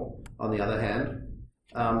model, on the other hand,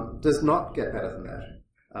 does not get better than that.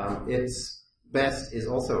 Its best is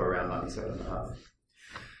also around 97.5.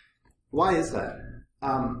 Why is that?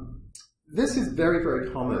 This is very, very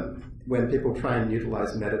common when people try and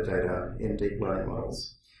utilize metadata in deep learning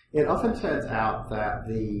models. It often turns out that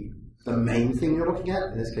the main thing you're looking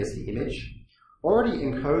at, in this case the image, already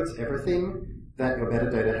encodes everything that your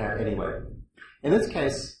metadata had anyway. In this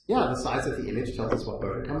case, yeah, the size of the image tells us what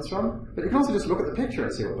boat it comes from, but you can also just look at the picture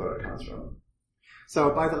and see what boat it comes from. So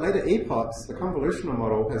by the later epochs, the convolutional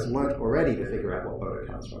model has learnt already to figure out what boat it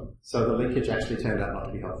comes from. So the leakage actually turned out not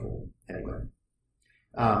to be helpful anyway.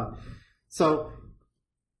 So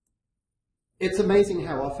it's amazing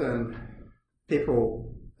how often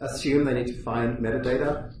people assume they need to find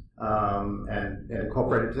metadata and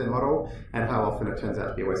incorporate it into their model, and how often it turns out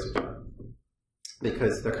to be a waste of time.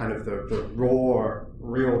 Because the kind of the raw,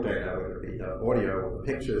 real data, whether it be the audio or the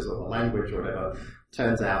pictures or the language or whatever,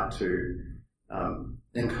 turns out to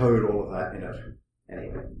encode all of that in it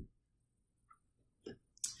anyway.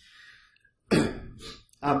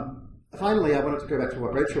 A finally, I wanted to go back to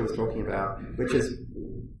what Rachel was talking about, which is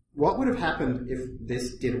what would have happened if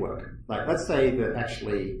this did work? Like, let's say that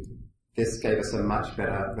actually this gave us a much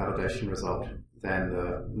better validation result than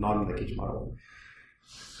the non-leakage model.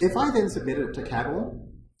 If I then submitted it to Kaggle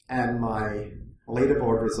and my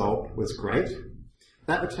leaderboard result was great,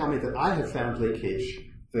 that would tell me that I have found leakage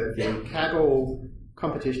that the Kaggle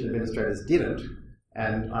competition administrators didn't,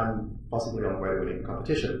 and I'm possibly on the way to winning the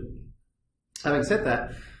competition. Having said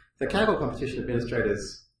that, the Kaggle competition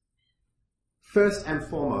administrators first and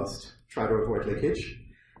foremost try to avoid leakage,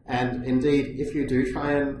 and indeed, if you do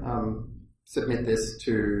try and submit this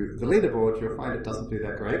to the leaderboard, you'll find it doesn't do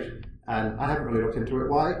that great. And I haven't really looked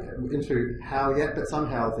into how yet, but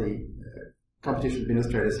somehow the competition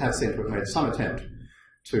administrators have seemed to have made some attempt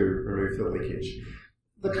to remove the leakage.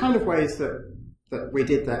 The kind of ways that we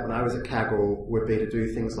did that when I was at Kaggle would be to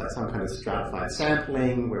do things like some kind of stratified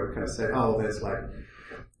sampling, where we kind of said, oh, there's like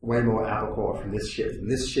way more albacore from this ship than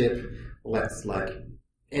this ship. Let's like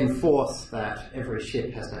enforce that every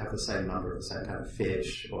ship has to have the same number of the same kind of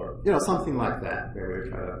fish, or something like that, where we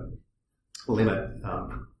try to limit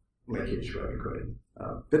leakage where we could.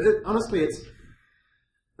 But honestly, it's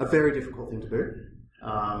a very difficult thing to do,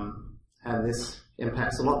 and this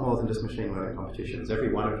impacts a lot more than just machine learning competitions.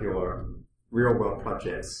 Every one of your real-world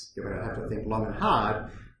projects, you're going to have to think long and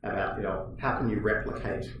hard about, how can you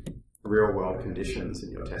replicate real-world conditions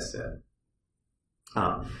in your test set.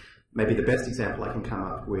 Maybe the best example I can come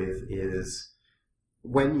up with is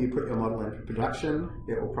when you put your model into production,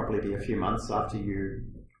 it will probably be a few months after you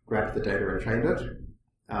grabbed the data and trained it.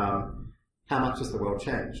 How much has the world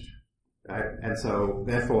changed? Right? And so,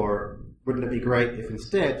 therefore, wouldn't it be great if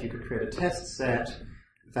instead you could create a test set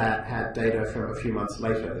that had data from a few months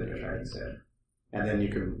later than your training set? And then you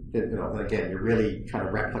can, again, you're really trying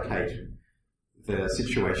to replicate the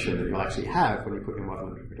situation that you'll actually have when you put your model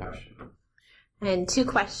into production. And two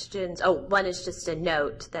questions. Oh, one is just a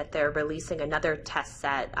note that they're releasing another test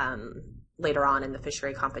set later on in the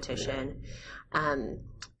fishery competition.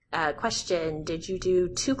 Question, did you do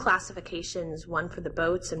two classifications, one for the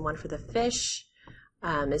boats and one for the fish?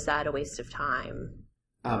 Is that a waste of time?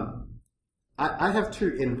 I have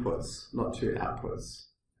two inputs, not two outputs,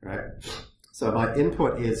 right? So my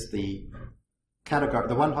input is the category,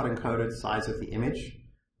 the one hot encoded size of the image,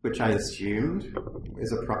 which I assumed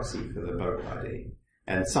is a proxy for the boat ID.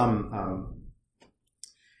 And some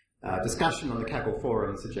discussion on the Kaggle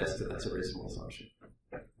forum suggests that that's a reasonable assumption.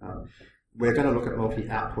 We're going to look at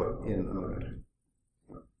multi-output in a moment.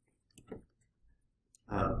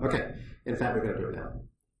 Okay, in fact, we're going to do it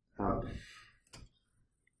now.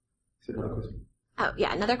 Is there another question? Oh,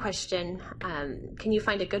 yeah, another question. Can you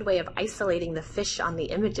find a good way of isolating the fish on the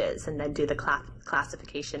images and then do the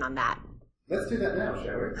classification on that? Let's do that now,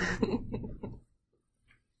 shall we?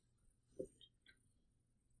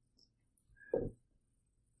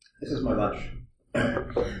 This is my lunch.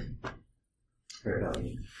 Very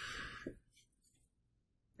healthy.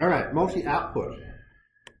 All right, multi-output.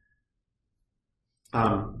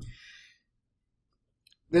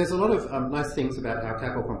 There's a lot of nice things about how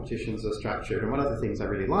Kaggle competitions are structured, and one of the things I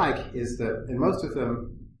really like is that in most of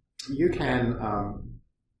them you can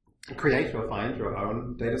create or find your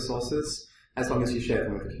own data sources as long as you share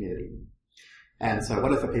them with the community. And so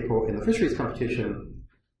one of the people in the fisheries competition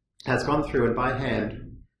has gone through and by hand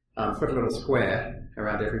put a little square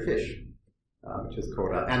around every fish, which is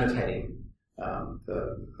called annotating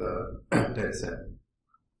the data set.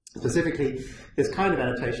 Specifically, this kind of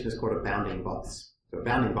annotation is called a bounding box. So a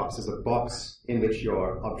bounding box is a box in which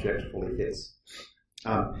your object fully fits.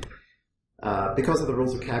 Because of the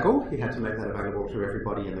rules of Kaggle, he had to make that available to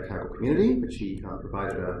everybody in the Kaggle community, which he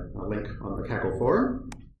provided a link on the Kaggle forum.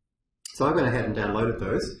 So I went ahead and downloaded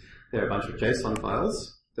those. They're a bunch of JSON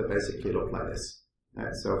files that basically look like this.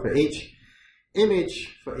 Right, so for each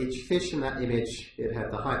image, for each fish in that image, it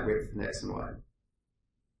had the height, width, and X and Y.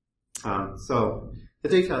 So the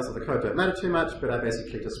details of the code don't matter too much, but I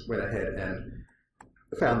basically just went ahead and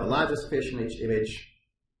found the largest fish in each image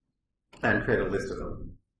and created a list of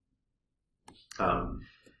them.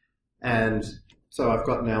 And so I've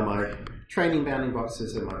got now my training bounding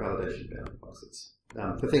boxes and my validation bounding boxes.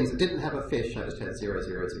 For things that didn't have a fish, I just had 0,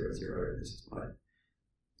 0, 0, 0. This is my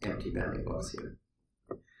empty bounding box here.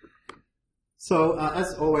 So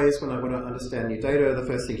as always, when I want to understand new data, the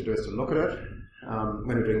first thing to do is to look at it.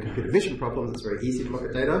 When we're doing computer vision problems, it's very easy to look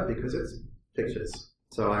at data because it's pictures.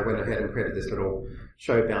 So I went ahead and created this little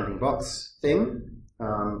show bounding box thing,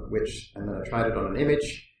 and then I tried it on an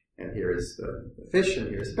image, and here is the fish, and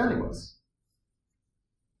here is the bounding box.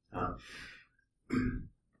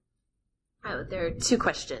 there are two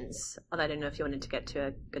questions, although I don't know if you wanted to get to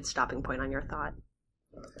a good stopping point on your thought.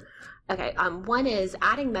 Okay, one is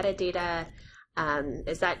adding metadata,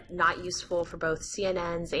 is that not useful for both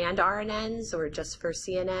CNNs and RNNs, or just for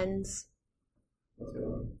CNNs?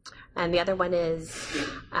 And the other one is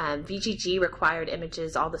VGG required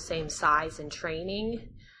images all the same size in training.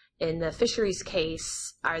 In the fisheries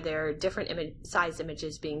case, are there different size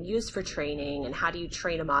images being used for training, and how do you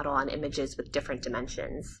train a model on images with different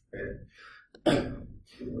dimensions?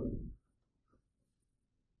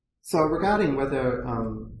 So regarding whether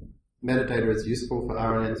metadata is useful for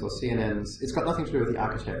RNNs or CNNs, it's got nothing to do with the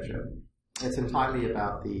architecture. It's entirely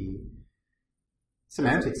about the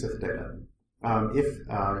semantics of the data. If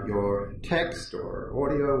your text or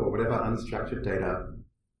audio or whatever unstructured data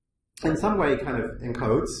in some way kind of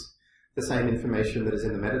encodes the same information that is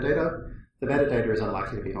in the metadata is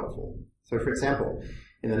unlikely to be helpful. So for example,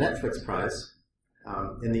 in the Netflix prize,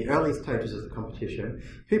 in the early stages of the competition,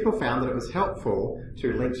 people found that it was helpful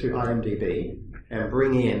to link to IMDb and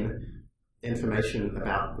bring in information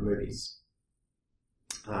about the movies.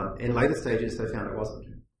 In later stages, they found it wasn't.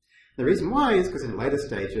 The reason why is because in later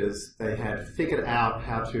stages, they had figured out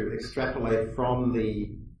how to extrapolate from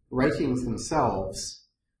the ratings themselves.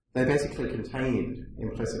 They basically contained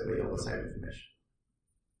implicitly all the same information.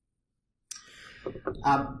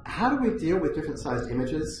 How do we deal with different sized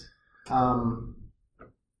images? I'm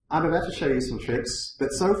about to show you some tricks,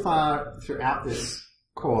 but so far throughout this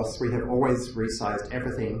course, we have always resized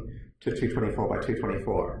everything to 224 by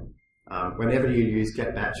 224. Whenever you use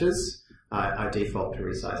get batches, I default to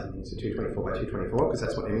resizing things to 224 by 224 because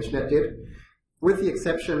that's what ImageNet did. With the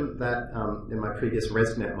exception that in my previous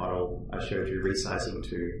ResNet model, I showed you resizing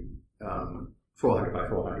to 400 by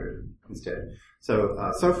 400 instead. So,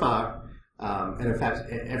 so far, and in fact,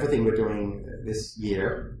 everything we're doing this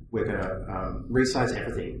year, we're going to resize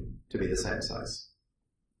everything to be the same size.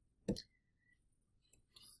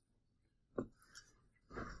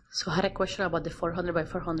 So I had a question about the 400 by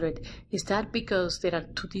 400. Is that because there are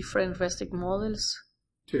two different ResNet models?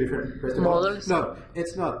 Two different ResNet models? No,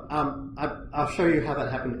 it's not. I'll show you how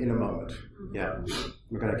that happened in a moment. Yeah,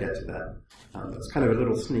 we're going to get to that. That's kind of a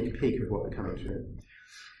little sneak peek of what we're coming to.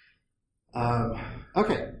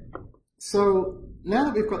 Okay, so now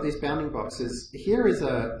that we've got these bounding boxes, here is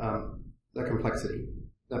a complexity.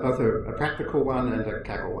 Both a practical one and a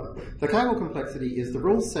Kaggle one. The Kaggle complexity is the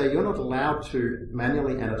rules say you're not allowed to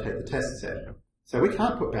manually annotate the test set. So we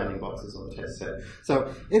can't put bounding boxes on the test set. So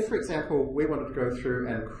if, for example, we wanted to go through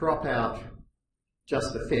and crop out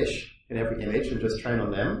just the fish in every image and just train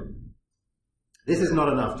on them, this is not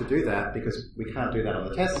enough to do that because we can't do that on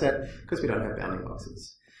the test set because we don't have bounding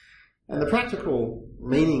boxes. And the practical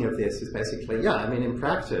meaning of this is basically, yeah, I mean, in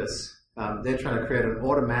practice, they're trying to create an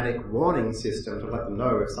automatic warning system to let them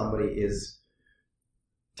know if somebody is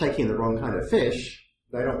taking the wrong kind of fish.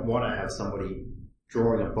 They don't want to have somebody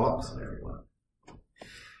drawing a box on everyone.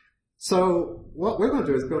 So what we're going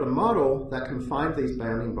to do is build a model that can find these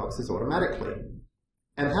bounding boxes automatically.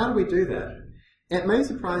 And how do we do that? It may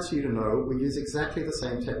surprise you to know we use exactly the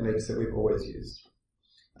same techniques that we've always used.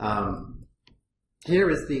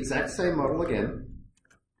 Here is the exact same model again.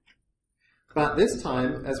 But this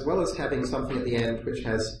time, as well as having something at the end which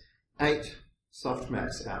has 8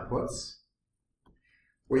 softmax outputs,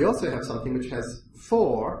 we also have something which has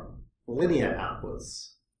 4 linear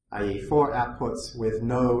outputs, i.e. 4 outputs with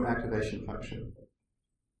no activation function.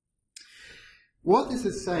 What this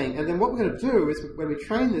is saying, and then what we're going to do is when we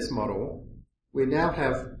train this model, we now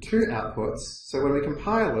have 2 outputs. So when we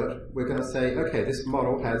compile it, we're going to say, okay, this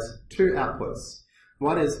model has 2 outputs.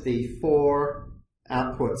 One is the 4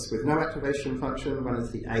 outputs with no activation function, one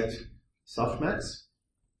is the 8 softmax.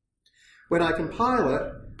 When I compile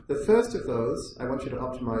it, the first of those I want you to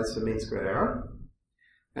optimize for mean squared error,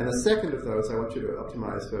 and the second of those I want you to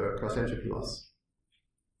optimize for cross-entropy loss.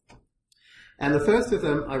 And the first of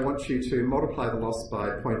them I want you to multiply the loss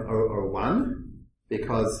by 0.001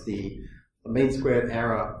 because the mean squared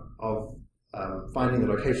error of finding the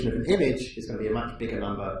location of an image is going to be a much bigger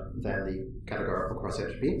number than the categorical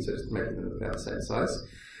cross-entropy, so just making them about the same size.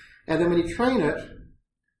 And then when you train it,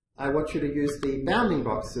 I want you to use the bounding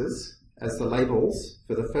boxes as the labels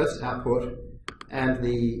for the first output and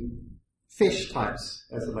the fish types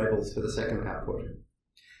as the labels for the second output.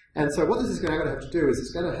 And so what this is going to have to do is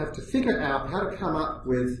it's going to have to figure out how to come up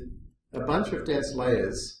with a bunch of dense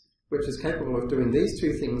layers which is capable of doing these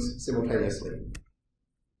two things simultaneously.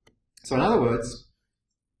 So in other words,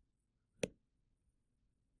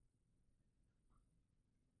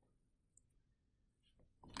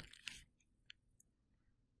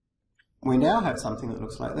 we now have something that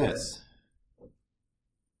looks like this.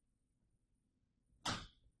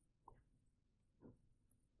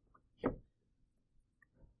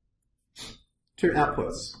 two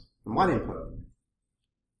outputs and one input.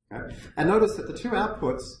 Right? And notice that the two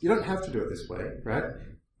outputs, you don't have to do it this way, right?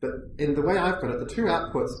 But in the way I've got it, the two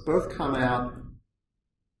outputs both come out,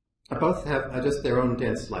 both have just their own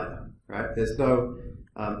dense layer, right? There's no,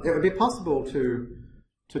 it would be possible to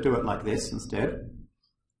do it like this instead.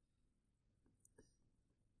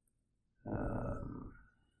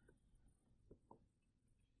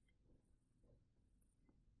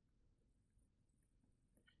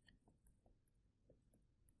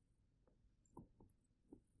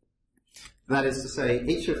 That is to say,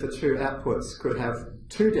 each of the two outputs could have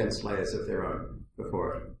two dense layers of their own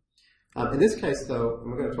before it. In this case, though,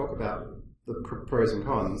 and we're going to talk about the pros and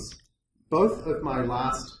cons, both of my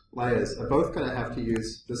last layers are both going to have to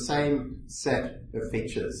use the same set of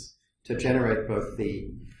features to generate both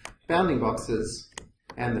the bounding boxes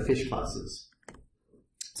and the fish classes.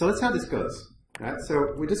 So that's how this goes. Right?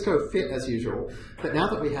 So we just go fit as usual, but now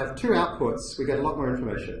that we have two outputs, we get a lot more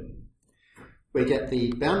information. We get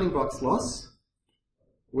the bounding box loss,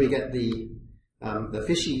 we get the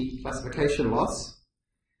fishy classification loss,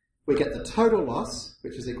 we get the total loss,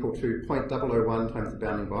 which is equal to 0.001 times the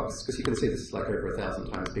bounding box, because you can see this is like over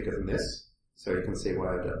 1,000 times bigger than this, so you can see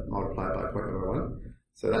why I'd multiply it by 0.001.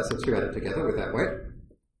 So that's the two added together with that weight.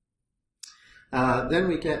 Then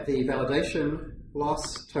we get the validation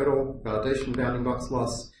loss, total validation bounding box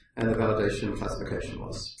loss, and the validation classification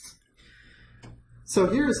loss. So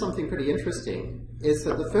here is something pretty interesting, is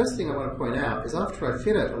that the first thing I want to point out is after I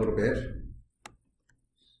fit it a little bit,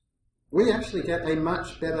 we actually get a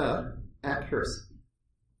much better accuracy.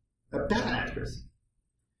 A better accuracy.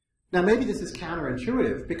 Now maybe this is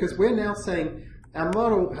counterintuitive, because we're now saying our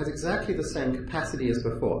model has exactly the same capacity as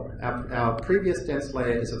before. Our previous dense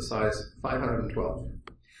layer is of size 512.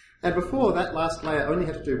 And before, that last layer only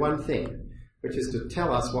had to do one thing, which is to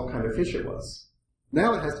tell us what kind of fish it was.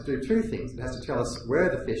 Now it has to do two things. It has to tell us where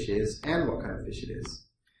the fish is and what kind of fish it is.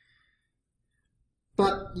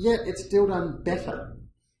 But yet it's still done better.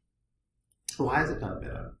 Why is it done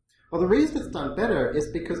better? Well, the reason it's done better is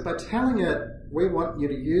because by telling it, we want you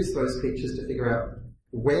to use those features to figure out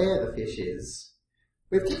where the fish is,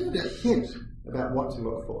 we've given it a hint about what to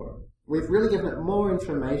look for. We've really given it more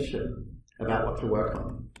information about what to work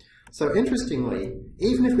on. So interestingly,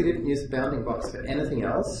 even if we didn't use the bounding box for anything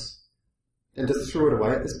else, and just threw it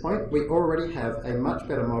away at this point, we already have a much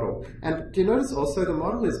better model. And do you notice also the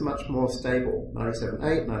model is much more stable?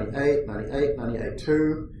 97.8, 98, 98,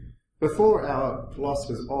 98.2. Before, our loss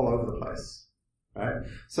was all over the place, right?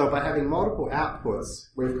 So by having multiple outputs,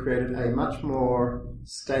 we've created a much more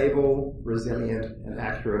stable, resilient, and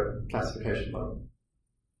accurate classification model.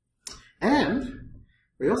 And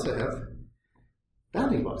we also have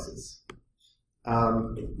bounding boxes.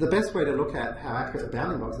 The best way to look at how accurate the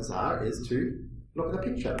bounding boxes are is to look at a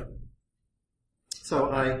picture. So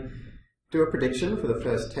I do a prediction for the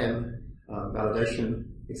first 10 validation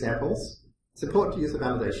examples. It's important to use the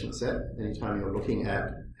validation set anytime you're looking at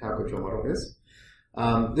how good your model is.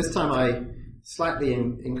 This time I slightly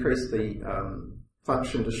increased the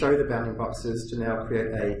function to show the bounding boxes to now create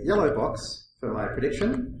a yellow box for my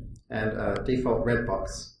prediction and a default red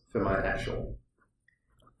box for my actual.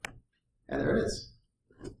 And there it is.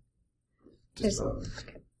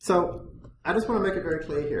 So I just want to make it very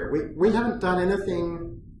clear here. We haven't done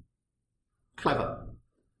anything clever.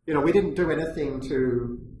 You know, we didn't do anything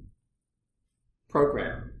to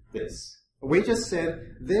program this. We just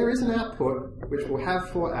said there is an output which will have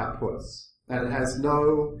 4 outputs and it has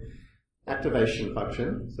no activation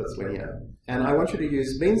function, so it's linear. And I want you to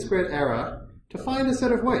use mean squared error to find a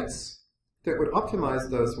set of weights that would optimize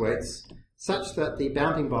those weights such that the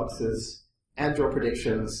bounding boxes and your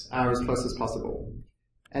predictions are as close as possible.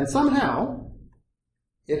 And somehow,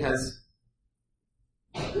 it has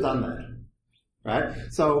done that, right?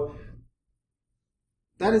 So,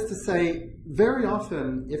 that is to say, very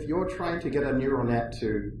often, if you're trying to get a neural net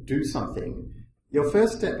to do something, your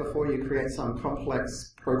first step before you create some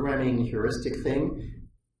complex programming heuristic thing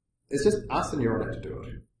is just ask the neural net to do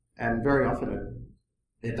it. And very often,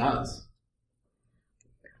 it does.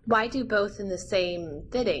 Why do both in the same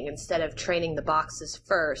fitting instead of training the boxes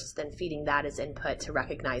first, then feeding that as input to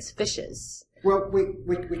recognize fishes? Well,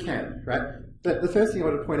 we can, right? But the first thing I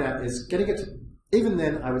want to point out is getting it to, even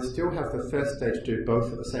then I would still have the first stage do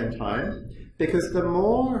both at the same time, because the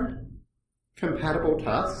more compatible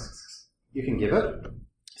tasks you can give it,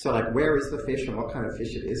 so like where is the fish and what kind of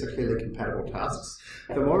fish it is are clearly compatible tasks,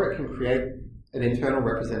 the more it can create an internal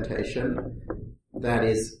representation that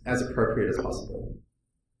is as appropriate as possible.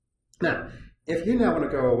 Now, if you now want to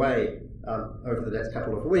go away over the next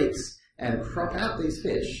couple of weeks and crop out these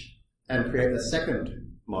fish and create a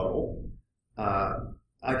second model,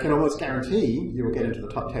 I can almost guarantee you will get into the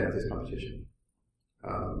top 10 of this competition.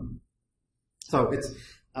 So it's,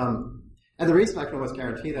 and the reason I can almost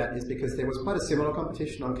guarantee that is because there was quite a similar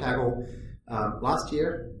competition on Kaggle last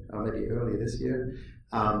year, or maybe earlier this year,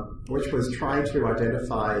 which was trying to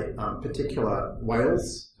identify particular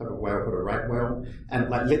whales, type of whale called a right whale, and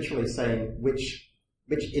like literally saying which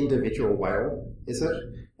individual whale is it,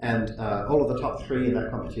 and all of the top 3 in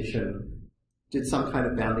that competition did some kind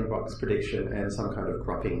of bounding box prediction and some kind of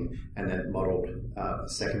cropping, and then modeled a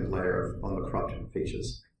second layer of on the cropped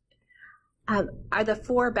features. Are the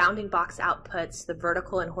 4 bounding box outputs the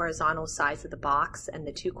vertical and horizontal size of the box and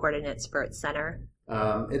the 2 coordinates for its center?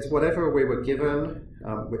 It's whatever we were given,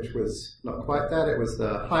 which was not quite that. It was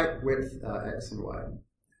the height, width, x and y.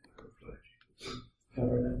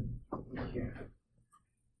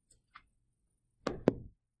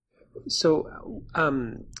 So,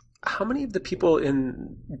 how many of the people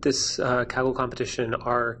in this Kaggle competition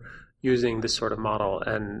are using this sort of model?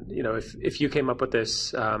 And you know, if you came up with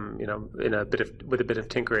this, you know, with a bit of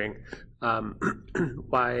tinkering,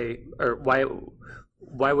 why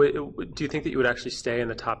would do you think that you would actually stay in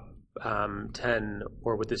the top 10,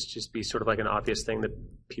 or would this just be sort of like an obvious thing that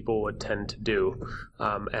people would tend to do,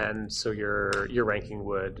 and so your ranking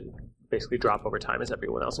would basically drop over time as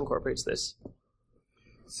everyone else incorporates this?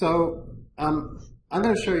 So I'm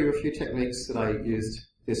going to show you a few techniques that I used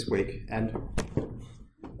this week, and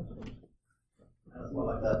more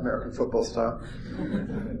like that American football style.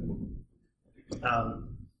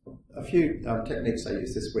 A few techniques I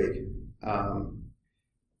used this week,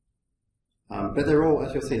 but they're all,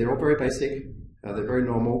 as you'll see, they're all very basic. They're very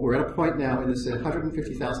normal. We're at a point now in this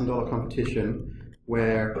 $150,000 competition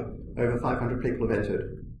where over 500 people have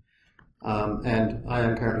entered, and I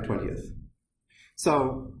am currently 20th.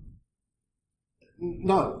 So,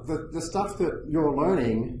 no, the stuff that you're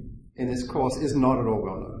learning in this course is not at all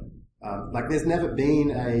well known. Like, there's never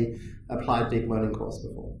been a applied deep learning course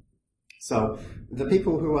before. So, the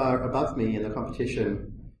people who are above me in the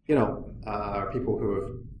competition, you know, are people who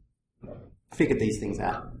have figured these things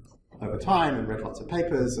out over time and read lots of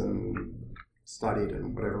papers and studied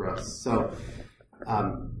and whatever else. So,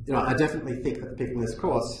 you know, I definitely think that the people in this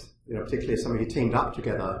course, you know, particularly if some of you teamed up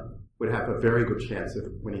together, would have a very good chance of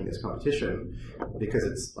winning this competition, because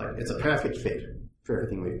it's a perfect fit for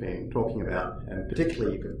everything we've been talking about, and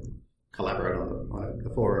particularly you can collaborate on the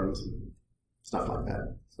forums and stuff like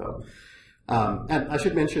that. So, and I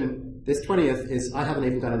should mention, this 20th is, I haven't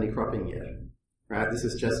even done any cropping yet, right? This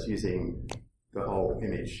is just using the whole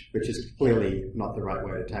image, which is clearly not the right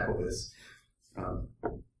way to tackle this.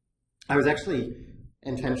 I was actually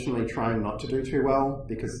intentionally trying not to do too well,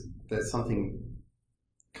 because there's something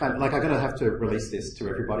kind of, like, I'm going to have to release this to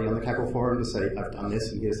everybody on the Kaggle forum to say, I've done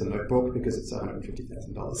this and here's the notebook, because it's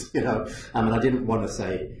 $150,000, you know. And I didn't want to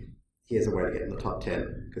say, here's a way to get in the top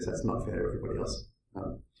 10, because that's not fair to everybody else.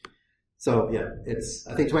 So yeah,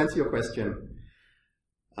 I think to answer your question,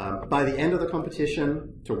 by the end of the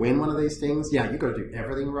competition, to win one of these things, yeah, you've got to do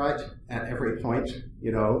everything right at every point,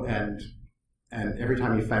 you know, and every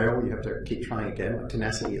time you fail, you have to keep trying again. Like,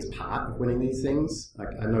 tenacity is part of winning these things. Like,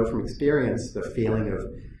 I know from experience the feeling of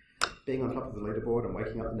being on top of the leaderboard and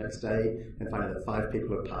waking up the next day and finding that 5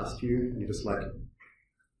 people have passed you, and you're just like,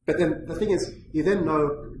 but then the thing is, you then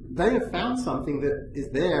know they have found something that is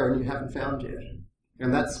there and you haven't found yet.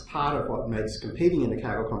 And that's part of what makes competing in the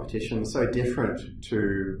Kaggle competition so different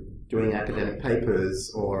to doing academic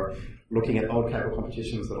papers or looking at old Kaggle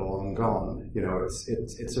competitions that are long gone. You know,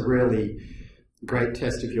 it's a really great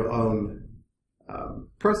test of your own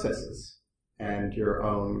processes and your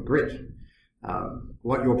own grit.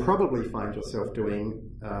 What you'll probably find yourself doing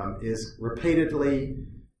is repeatedly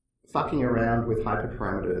fucking around with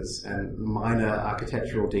hyperparameters and minor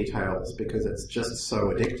architectural details, because it's just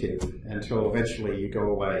so addictive, until eventually you go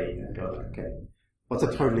away and go, okay, what's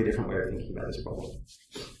a totally different way of thinking about this problem?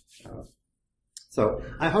 So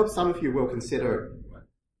I hope some of you will consider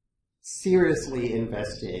seriously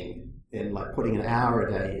investing in, like, putting an hour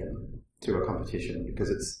a day into a competition,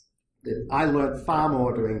 because I learned far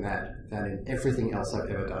more doing that than in everything else I've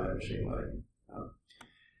ever done in machine learning.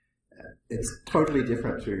 It's totally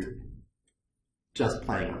different to just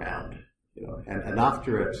playing around, you know. And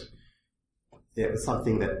after it was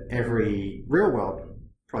something that every real-world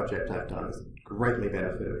project I've done has greatly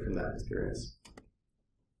benefited from that experience.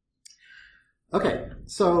 Okay,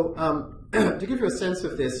 so to give you a sense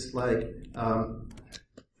of this, like,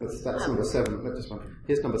 that's number 7. Let this one.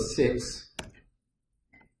 Here's number 6.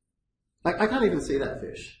 Like, I can't even see that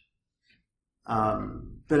fish,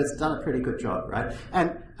 but it's done a pretty good job, right?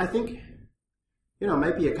 And I think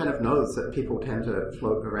maybe it kind of knows that people tend to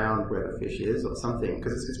float around where the fish is or something,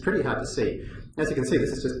 because it's pretty hard to see. As you can see,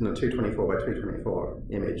 this is just in a 224 by 224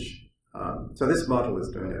 image. So this model is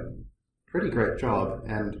doing a pretty great job,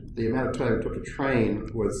 and the amount of time it took to train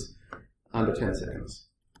was under 10 seconds.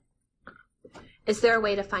 Is there a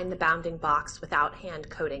way to find the bounding box without hand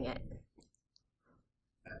coding it?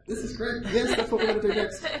 This is great. Yes, that's what we're going to do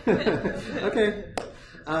next. Okay.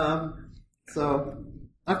 So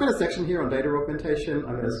I've got a section here on data augmentation.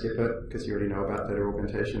 I'm going to skip it because you already know about data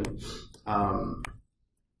augmentation.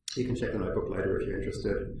 You can check the notebook later if you're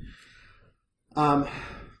interested.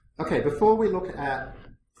 Okay, before we look at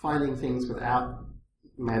finding things without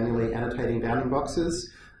manually annotating bounding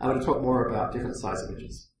boxes, I want to talk more about different size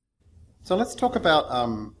images. So let's talk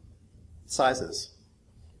about sizes.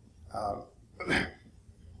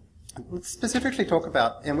 Let's specifically talk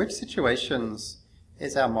about in which situations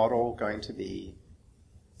is our model going to be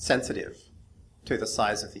sensitive to the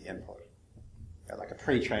size of the input, like a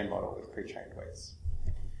pre-trained model with pre-trained weights.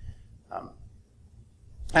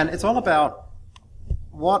 And it's all about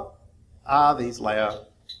what are these layer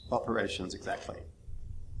operations exactly.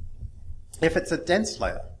 If it's a dense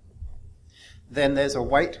layer, then there's a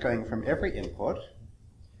weight going from every input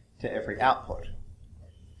to every output.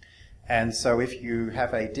 And so if you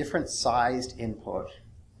have a different sized input,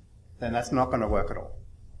 then that's not going to work at all,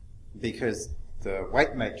 because the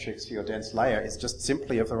weight matrix for your dense layer is just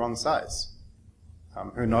simply of the wrong size.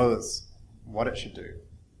 Who knows what it should do?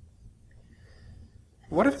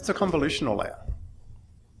 What if it's a convolutional layer?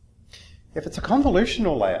 If it's a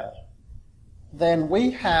convolutional layer, then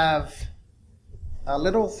we have a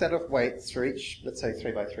little set of weights for each, let's say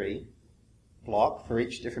 3 by 3 block for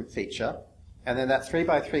each different feature, and then that 3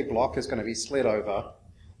 by 3 block is going to be slid over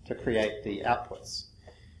to create the outputs.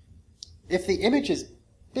 If the image is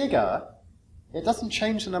bigger, it doesn't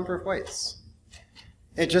change the number of weights.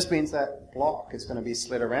 It just means that block is going to be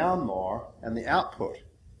slid around more, and the output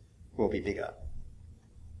will be bigger.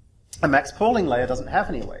 A Max Pauling layer doesn't have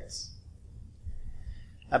any weights.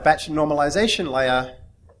 A batch normalization layer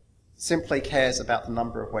simply cares about the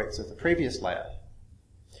number of weights of the previous layer.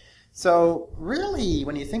 So really,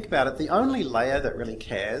 when you think about it, the only layer that really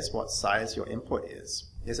cares what size your input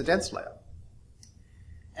is a dense layer.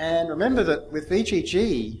 And remember that with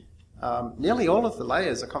VGG, nearly all of the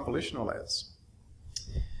layers are convolutional layers.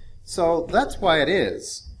 So that's why it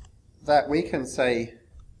is that we can say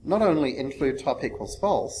not only include top equals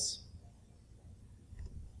false,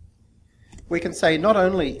 we can say not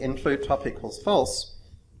only include top equals false,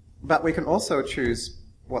 but we can also choose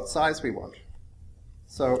what size we want.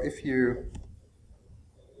 So if you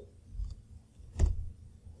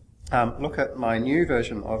look at my new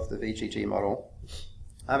version of the VGG model,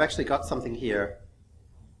 I've actually got something here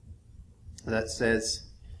that says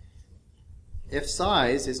if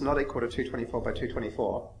size is not equal to 224 by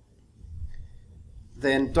 224,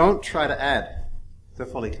 then don't try to add the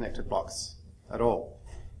fully connected blocks at all.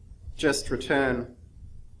 Just return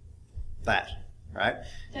that, right?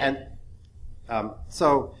 And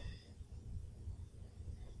so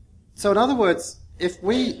in other words, if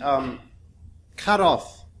we cut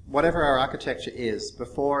off whatever our architecture is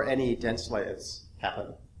before any dense layers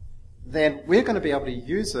happen, then we're going to be able to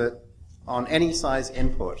use it on any size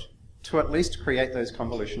input to at least create those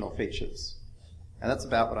convolutional features. And that's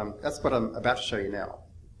what I'm about to show you now.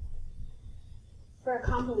 For a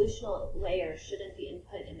convolutional layer, shouldn't the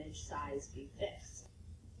input image size be fixed?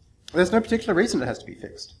 There's no particular reason it has to be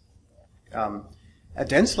fixed. A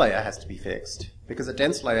dense layer has to be fixed because a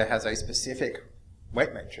dense layer has a specific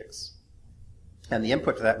weight matrix. And the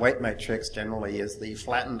input to that weight matrix generally is the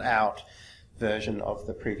flattened out version of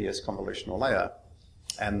the previous convolutional layer.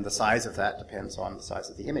 And the size of that depends on the size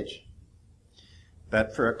of the image.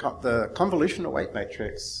 But for the convolutional weight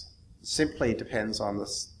matrix simply depends on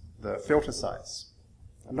the filter size,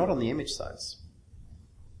 and not on the image size.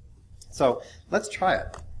 So let's try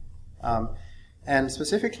it. And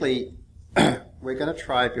specifically, we're going to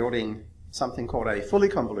try building something called a fully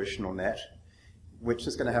convolutional net, which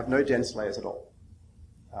is going to have no dense layers at all.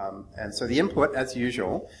 And so the input, as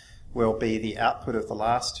usual, will be the output of the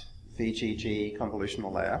last VGG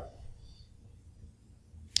convolutional layer.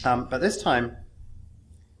 But this time,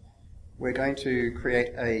 we're going to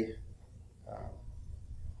create a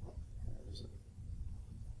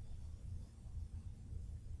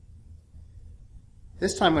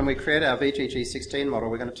this time when we create our VGG16 model,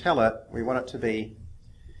 we're going to tell it we want it to be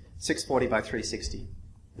 640 by 360.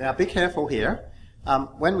 Now be careful here.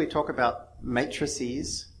 When we talk about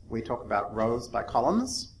matrices, we talk about rows by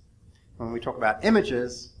columns. When we talk about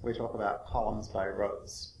images, we talk about columns by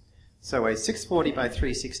rows. So a 640 by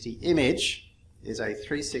 360 image is a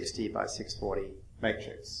 360 by 640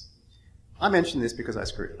 matrix. I mentioned this because I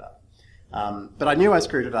screwed it up. But I knew I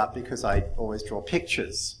screwed it up because I always draw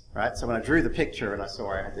pictures, right? So when I drew the picture and I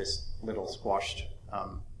saw I had this little squashed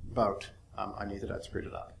boat, I knew that I'd screwed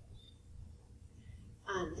it up.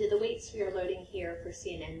 Do the weights we are loading here for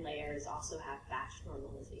CNN layers also have batch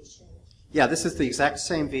normalization? Yeah, this is the exact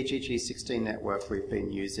same VGG16 network we've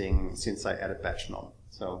been using since I added batch norm.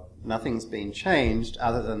 So nothing's been changed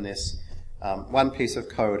other than this one piece of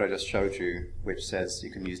code I just showed you, which says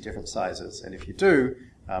you can use different sizes, and if you do,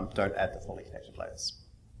 don't add the fully connected layers.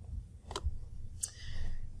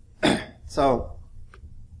 So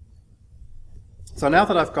now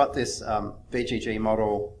that I've got this VGG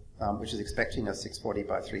model, which is expecting a 640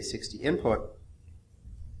 by 360 input,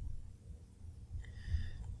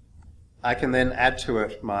 I can then add to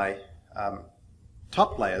it my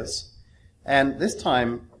top layers, and this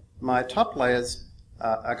time my top layers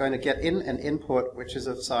are going to get in an input which is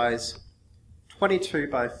of size 22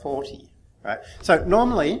 by 40. Right? So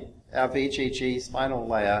normally our VGG's final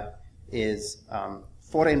layer is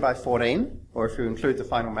 14 by 14, or if you include the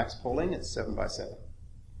final max pooling, it's 7 by 7.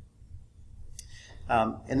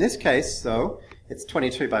 In this case, though, it's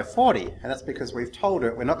 22 by 40, and that's because we've told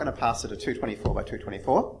it we're not going to pass it a 224 by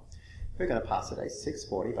 224. We're going to pass it a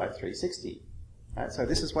 640 by 360. Right? So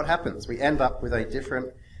this is what happens. We end up with a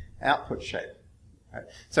different output shape. Right?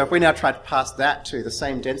 So if we now try to pass that to the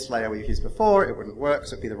same dense layer we've used before, it wouldn't work,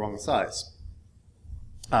 so it'd be the wrong size.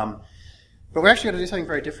 But we're actually going to do something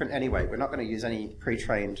very different anyway. We're not going to use any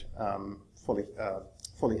pre-trained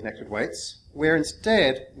fully connected weights. We're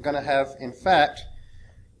instead going to have, in fact,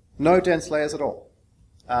 no dense layers at all.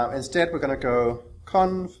 Instead, we're going to go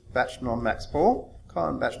conv batch norm max pool,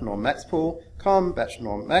 conv batch norm max pool, conv batch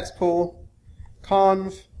norm max pool,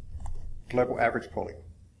 conv global average pooling.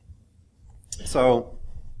 So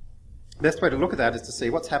the best way to look at that is to see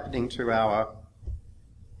what's happening to our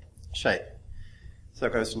shape. So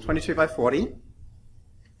it goes from 22 by 40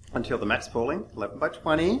 until the max pooling, 11 by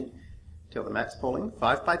 20, until the max pooling,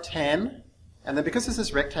 5 by 10. And then because this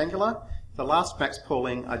is rectangular, the last max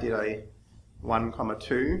pooling I did a 1,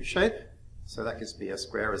 2 shape. So that gives me a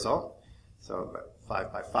square result. So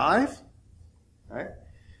 5 by 5. Right?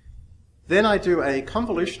 Then I do a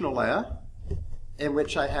convolutional layer in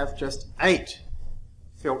which I have just 8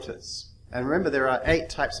 filters. And remember, there are 8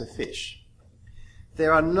 types of fish.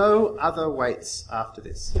 There are no other weights after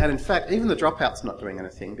this. And in fact, even the dropout's not doing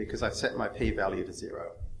anything because I've set my p-value to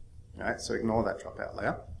 0. Right? So ignore that dropout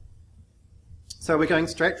layer. So we're going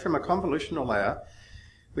straight from a convolutional layer,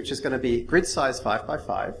 which is going to be grid size 5 by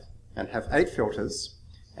 5 and have 8 filters.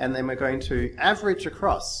 And then we're going to average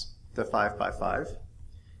across the 5 by 5.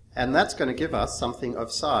 And that's going to give us something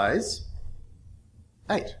of size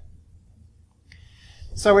 8.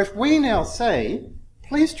 So if we now say,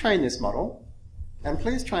 please train this model, and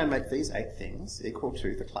please try and make these 8 things equal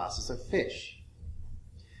to the classes of fish.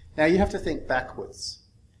 Now you have to think backwards.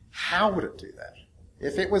 How would it do that?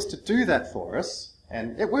 If it was to do that for us,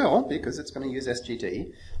 and it will because it's going to use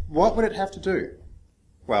SGD, what would it have to do?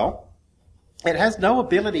 Well, it has no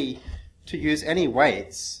ability to use any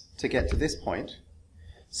weights to get to this point,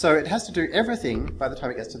 so it has to do everything by the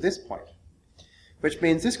time it gets to this point, which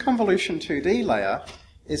means this convolution 2D layer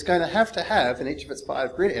is going to have in each of its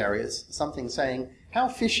 5 grid areas something saying, how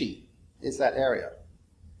fishy is that area?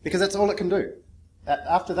 Because that's all it can do.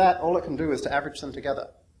 After that, all it can do is to average them together.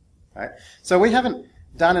 Right? So we haven't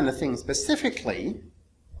done anything specifically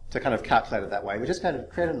to kind of calculate it that way. We just kind of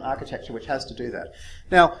created an architecture which has to do that.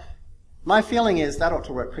 Now, my feeling is that ought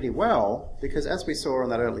to work pretty well, because as we saw in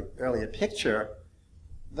that earlier picture,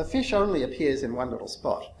 the fish only appears in one little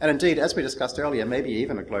spot. And indeed, as we discussed earlier, maybe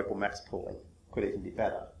even a global max pooling could even be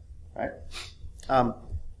better, right?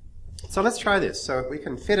 So let's try this. So we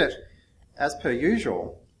can fit it as per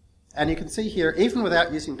usual. And you can see here, even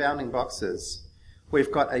without using bounding boxes, we've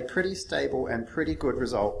got a pretty stable and pretty good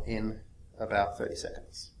result in about 30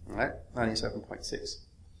 seconds, right? 97.6.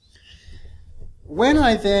 When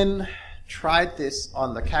I then tried this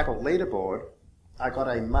on the Kaggle leaderboard, I got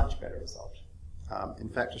a much better result. In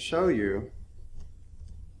fact, to show you,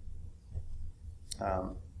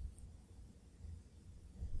 my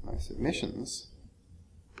submissions,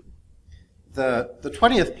 the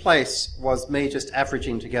 20th place was me just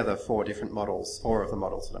averaging together 4 different models, 4 of the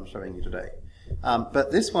models that I'm showing you today.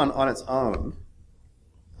 But this one on its own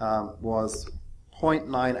was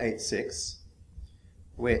 0.986,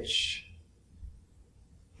 which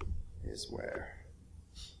is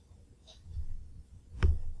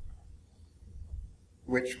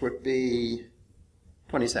which would be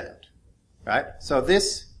 22nd, right? So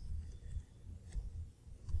this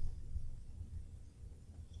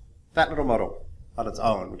that little model on its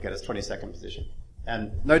own would get us 22nd position.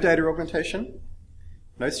 And no data augmentation,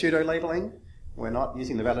 no pseudo labeling. We're not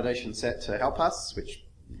using the validation set to help us, which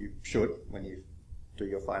you should when you do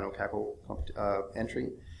your final Kaggle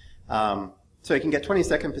entry. So you can get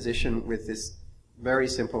 22nd position with this very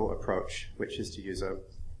simple approach, which is to use a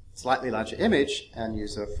slightly larger image and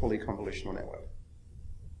use a fully convolutional network.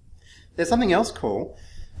 There's something else cool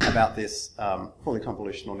about this fully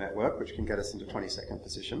convolutional network, which can get us into 22nd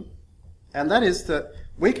position. And that is that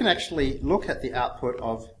we can actually look at the output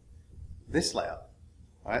of this layer.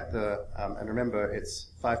 Right? And remember,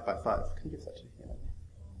 it's 5 by 5. Can you give that to me?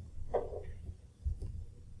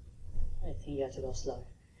 I think you have to go slow.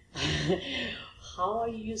 How are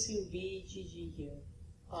you using VGG here?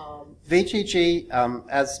 VGG,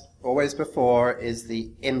 as always before, is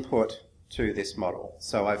the input to this model.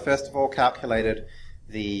 So I first of all calculated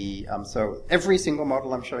the, so every single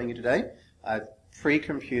model I'm showing you today, I've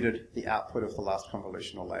pre-computed the output of the last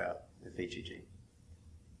convolutional layer with VGG.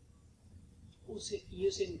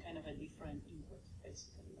 Using kind of a different input,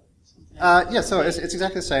 basically. Something like yeah, so it's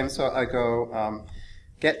exactly the same. So I go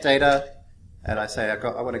get data, and I say I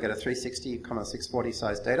want to get a 360, 640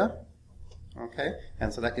 size data. Okay,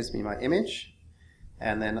 and so that gives me my image,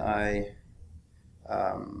 and then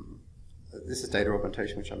this is data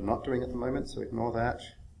augmentation, which I'm not doing at the moment, so ignore that.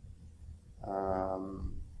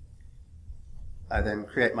 I then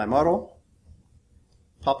create my model,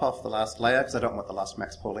 pop off the last layer, because I don't want the last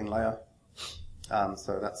max pooling layer.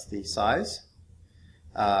 So that's the size.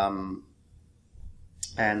 And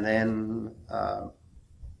then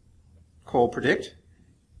call predict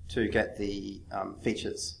to get the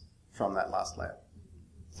features from that last layer.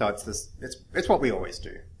 So it's what we always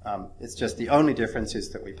do. It's just the only difference is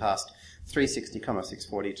that we passed 360,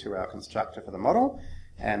 640 to our constructor for the model,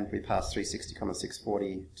 and we passed 360,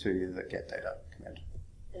 640 to the get data command.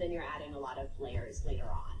 And then you're adding a lot of layers later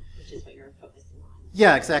on, which is what you're focusing on.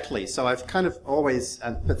 Yeah, exactly. So I've kind of always,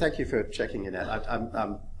 but thank you for checking in.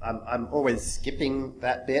 I'm always skipping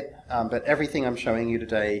that bit, but everything I'm showing you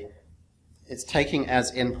today, it's taking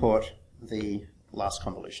as input the last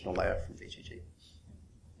convolutional layer from VGG.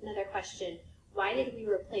 Another question, why did we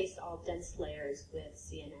replace all dense layers with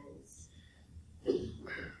CNNs?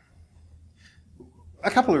 A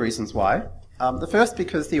couple of reasons why. The first,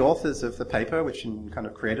 because the authors of the paper, which kind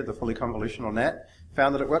of created the fully convolutional net,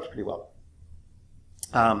 found that it worked pretty well.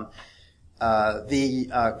 The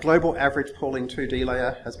global average pooling 2D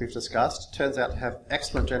layer, as we've discussed, turns out to have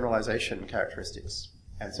excellent generalization characteristics.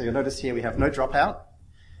 And so you'll notice here we have no dropout,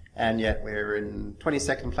 and yet we're in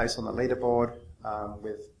 22nd place on the leaderboard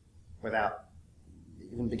without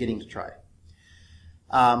even beginning to try.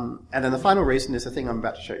 And then the final reason is the thing I'm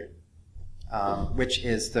about to show you, which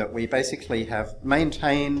is that we basically have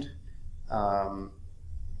maintained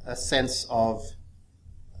a sense of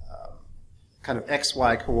kind of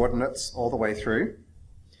XY coordinates all the way through,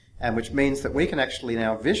 and which means that we can actually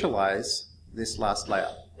now visualize this last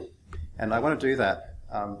layer. And I want to do that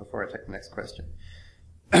before I take the next question.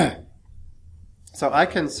 So I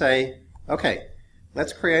can say, okay,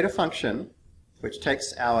 let's create a function which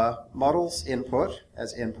takes our model's input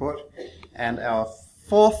as input and our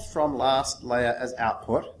fourth from last layer as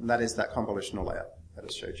output, and that is that convolutional layer that I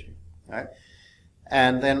showed you. Right?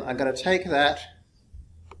 And then I'm going to take that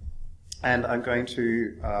and I'm going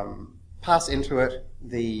to pass into it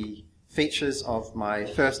the features of my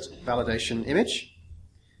first validation image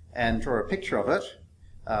and draw a picture of it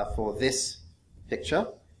for this picture.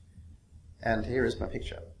 And here is my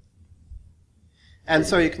picture. And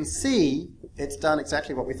so you can see it's done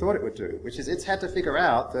exactly what we thought it would do, which is it's had to figure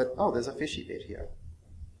out that, oh, there's a fishy bit here.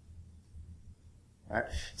 Right?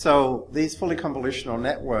 So these fully convolutional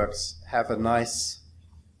networks have a nice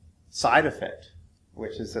side effect,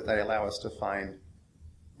 which is that they allow us to find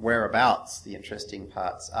whereabouts the interesting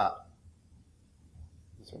parts are.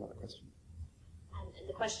 Is there another question?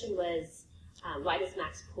 The question was, why does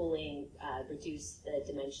max pooling reduce the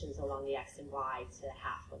dimensions along the x and y to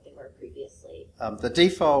half what they were previously? The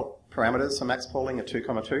default parameters for max pooling are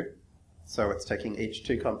 2,2. So it's taking each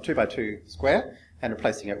 2 by 2 square and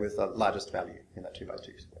replacing it with the largest value in that 2 by 2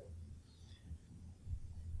 square.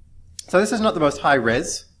 So this is not the most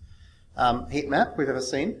high-res heat map we've ever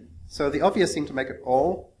seen. So the obvious thing to make it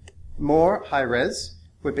all more high-res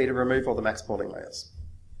would be to remove all the max pooling layers.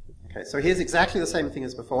 Okay, so here's exactly the same thing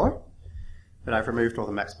as before, but I've removed all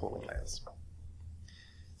the max pooling layers.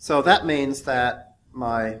 So that means that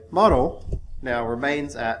my model now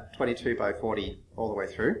remains at 22 by 40 all the way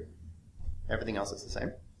through. Everything else is the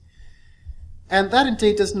same. And that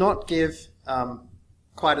indeed does not give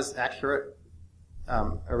quite as accurate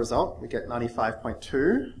a result. We get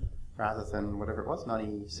 95.2 rather than whatever it was,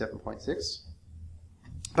 97.6.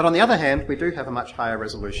 But on the other hand, we do have a much higher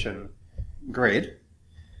resolution grid.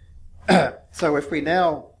 So if we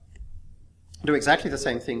now do exactly the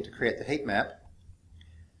same thing to create the heat map,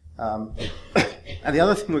 and the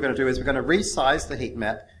other thing we're going to do is we're going to resize the heat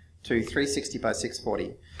map to 360 by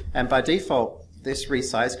 640. And by default, this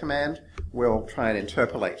resize command will try and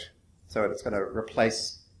interpolate. So it's going to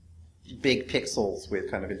replace big pixels with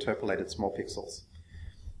kind of interpolated small pixels.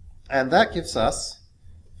 And that gives us,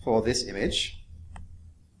 for this image,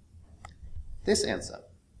 this answer,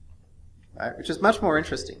 right, which is much more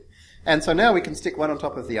interesting. And so now we can stick one on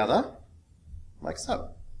top of the other, like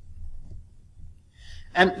so.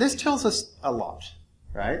 And this tells us a lot,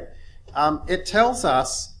 right? It tells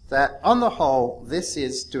us that, on the whole, this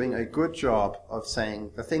is doing a good job of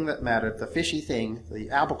saying the thing that mattered, the fishy thing, the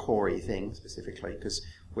albacore thing specifically, because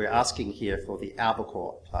we're asking here for the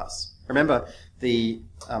albacore class. Remember, the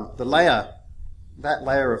layer, that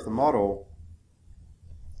layer of the model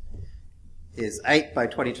is 8 by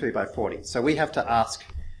 22 by 40. So we have to ask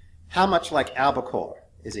how much like albacore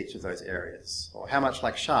is each of those areas, or how much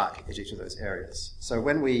like shark is each of those areas. So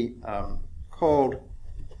when we called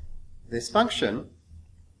this function,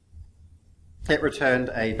 it returned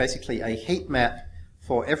basically a heat map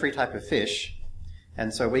for every type of fish,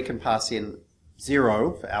 and so we can pass in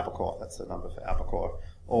 0 for albacore, that's the number for albacore,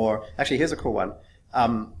 or actually here's a cool one.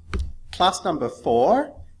 Class number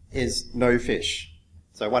 4 is no fish.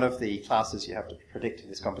 So one of the classes you have to predict in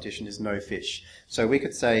this competition is no fish. So we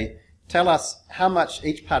could say, tell us how much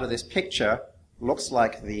each part of this picture looks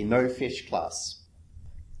like the no fish class.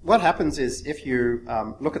 What happens is if you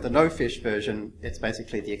look at the no fish version, it's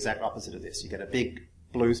basically the exact opposite of this. You get a big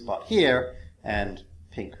blue spot here and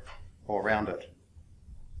pink all around it.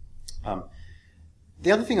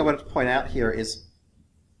 The other thing I wanted to point out here is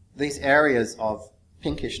these areas of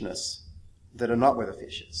pinkishness that are not where the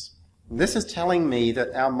fish is. And this is telling me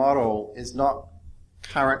that our model is not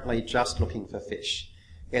currently just looking for fish.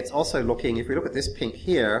 It's also looking, if we look at this pink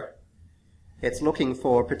here, it's looking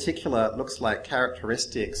for particular, looks like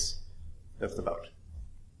characteristics of the boat.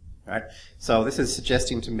 Right? So this is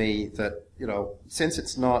suggesting to me that, you know, since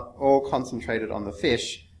it's not all concentrated on the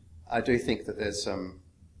fish, I do think that there's some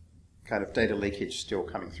kind of data leakage still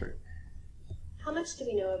coming through. How much do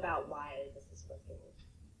we know about why this is working?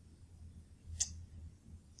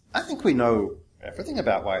 I think we know everything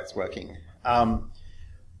about why it's working.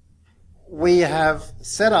 We have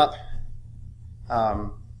set up a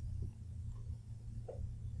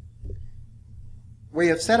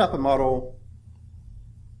model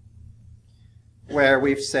where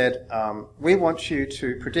we've said we want you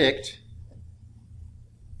to predict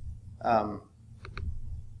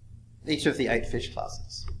each of the 8 fish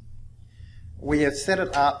classes. We have set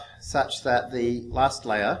it up such that the last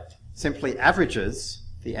layer simply averages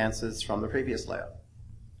the answers from the previous layer.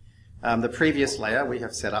 The previous layer we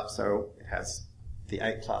have set up so it has the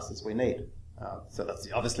 8 classes we need. So that's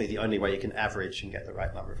obviously the only way you can average and get the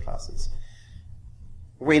right number of classes.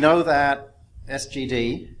 We know that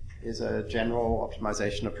SGD is a general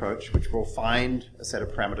optimization approach which will find a set of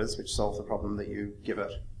parameters which solve the problem that you give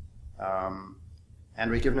it.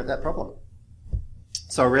 And we've given it that problem.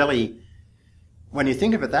 So really, when you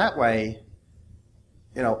think of it that way,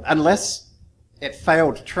 you know, unless it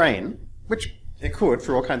failed to train, which it could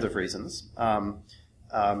for all kinds of reasons,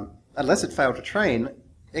 unless it failed to train,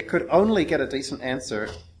 it could only get a decent answer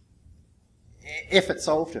if it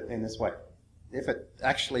solved it in this way. If it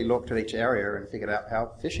actually looked at each area and figured out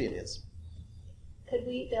how fishy it is. Could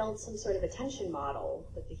we build some sort of attention model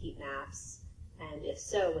with the heat maps? And if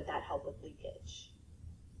so, would that help with leakage?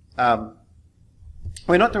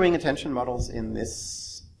 We're not doing attention models in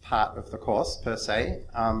this part of the course, per se.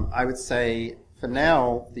 I would say, for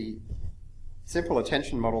now, the simple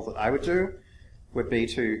attention model that I would do would be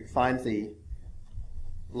to find the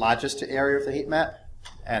largest area of the heat map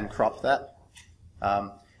and crop that.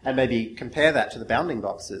 And maybe compare that to the bounding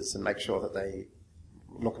boxes and make sure that they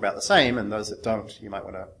look about the same, and those that don't, you might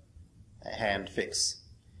want to hand fix.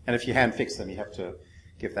 And if you hand fix them, you have to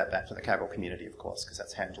give that back to the Kaggle community, of course, because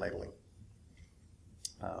that's hand labeling.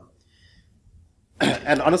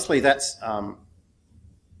 And honestly, that's the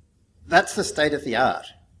state of the art.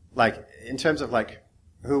 Like, in terms of like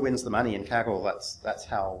who wins the money in Kaggle, that's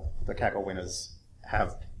how the Kaggle winners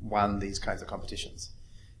have won these kinds of competitions,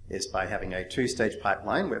 is by having a 2-stage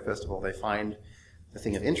pipeline where first of all they find the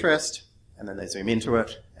thing of interest, and then they zoom into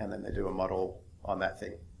it, and then they do a model on that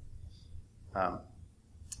thing.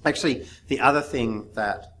 Actually, the other thing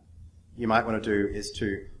that you might want to do is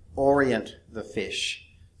to orient the fish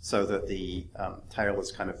so that the tail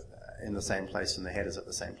is kind of in the same place and the headers at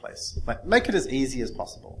the same place. Like, make it as easy as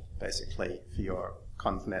possible, basically, for your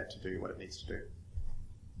ConvNet to do what it needs to do.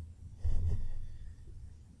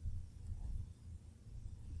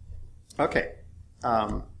 Okay.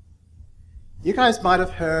 You guys might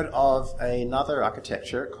have heard of another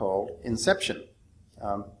architecture called Inception.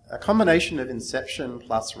 A combination of Inception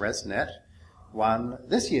plus ResNet won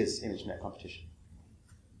this year's ImageNet competition.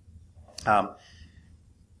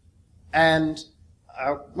 And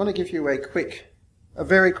I want to give you a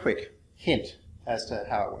very quick hint as to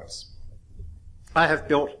how it works. I have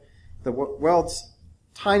built the world's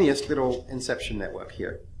tiniest little Inception network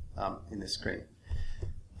here in this screen.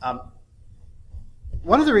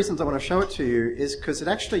 One of the reasons I want to show it to you is because it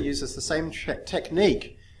actually uses the same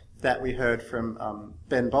technique that we heard from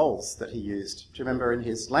Ben Bowles that he used. Do you remember in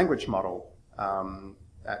his language model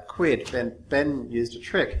at Quid, Ben used a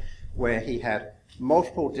trick where he had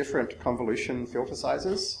multiple different convolution filter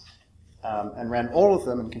sizes and ran all of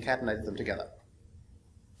them and concatenated them together.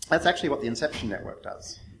 That's actually what the Inception network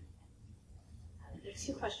does. There's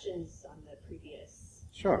two questions on the previous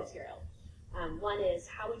Sure. material. One is,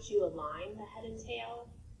 how would you align the head and tail?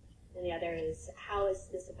 And the other is, how is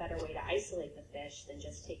this a better way to isolate the fish than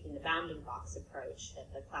just taking the bounding box approach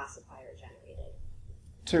that the classifier generated?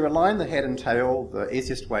 To align the head and tail, the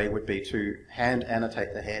easiest way would be to hand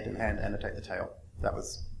annotate the head and hand annotate the tail. That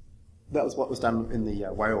was what was done in the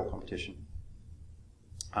whale competition.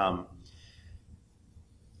 Sorry,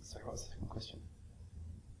 what was the second question?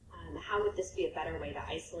 How would this be a better way to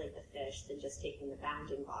isolate the fish than just taking the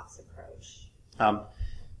bounding box approach?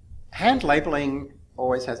 Hand labeling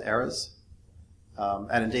always has errors.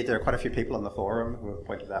 And indeed, there are quite a few people on the forum who have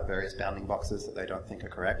pointed out various bounding boxes that they don't think are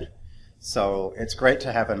correct. So it's great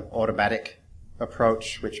to have an automatic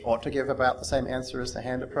approach which ought to give about the same answer as the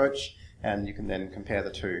hand approach, and you can then compare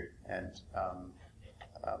the two and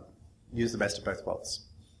use the best of both worlds.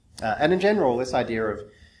 And in general, this idea of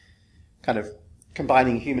kind of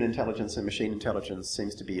combining human intelligence and machine intelligence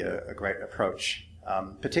seems to be a great approach,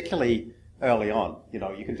 particularly early on. You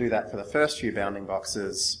know, you can do that for the first few bounding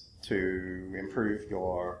boxes to improve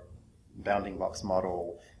your bounding box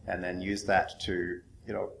model, and then use that to,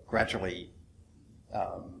 you know, gradually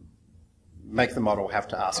make the model have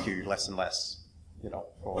to ask you less and less, you know,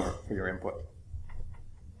 for your input.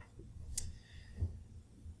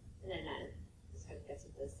 And then this kind of gets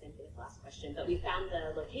at the same thing as the last question, but we found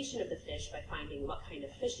the location of the fish by finding what kind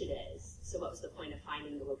of fish it is. So what was the point of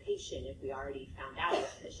finding the location if we already found out what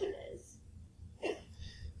fish it is?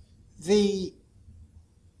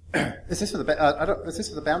 Is this for the is this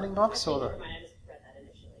for the bounding box or the? Never mind, I just read that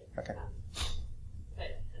initially. Okay.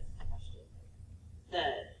 But that's the question.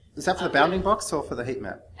 Is that for the bounding box or for the heat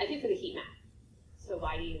map? I think for the heat map. So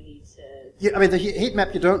why do you need to? Yeah, I mean the heat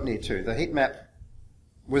map you don't need to. The heat map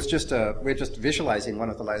was just we're just visualizing one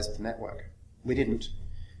of the layers of the network. We didn't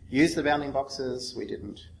use the bounding boxes. We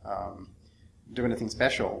didn't do anything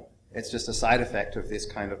special. It's just a side effect of this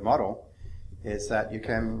kind of model, is that you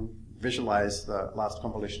can visualize the last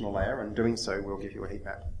convolutional layer, and doing so will give you a heat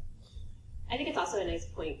map. I think it's also a nice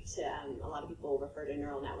point to, a lot of people refer to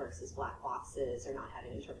neural networks as black boxes or not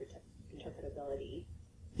having interpretability.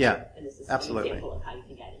 Yeah, and this is absolutely. an example of how you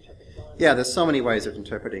can get interpretability. Yeah, there's so many ways of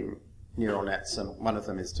interpreting neural nets, and one of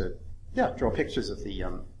them is to draw pictures of the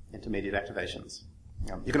intermediate activations.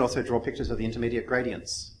 You can also draw pictures of the intermediate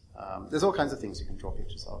gradients. There's all kinds of things you can draw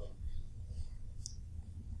pictures of.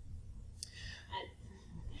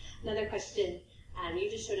 Another question,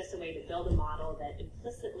 you just showed us a way to build a model that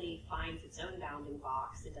implicitly finds its own bounding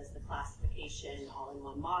box and does the classification all in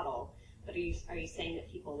one model. But are you saying that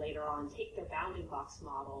people later on take their bounding box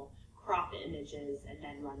model, crop the images, and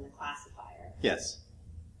then run the classifier? Yes.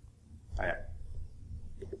 I am.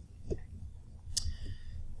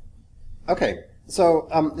 Okay, so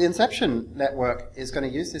the Inception network is going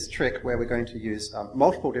to use this trick where we're going to use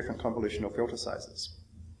multiple different convolutional filter sizes.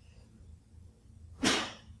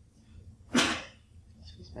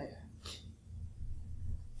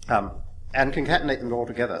 And concatenate them all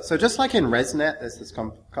together. So just like in ResNet, there's this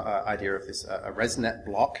idea of this a ResNet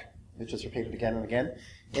block, which is repeated again and again.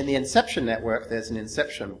 In the Inception network, there's an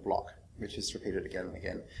Inception block, which is repeated again and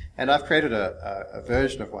again. And I've created a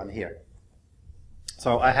version of one here.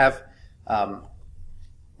 So I have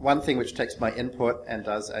one thing which takes my input and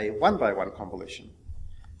does a 1-by-1 convolution.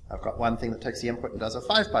 I've got one thing that takes the input and does a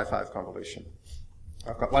 5-by-5 convolution.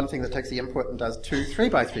 I've got one thing that takes the input and does two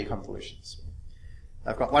 3-by-3 convolutions.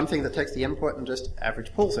 I've got one thing that takes the input and just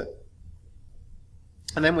average pulls it.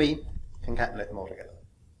 And then we concatenate them all together.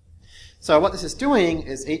 So what this is doing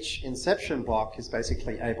is each inception block is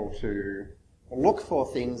basically able to look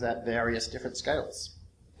for things at various different scales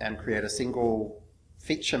and create a single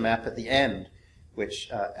feature map at the end, which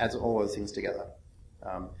adds all those things together.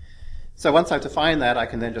 So once I've defined that, I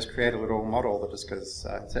can then just create a little model that just goes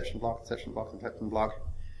inception block,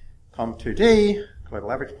 com2D,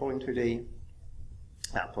 global average pooling 2D,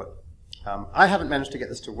 output. I haven't managed to get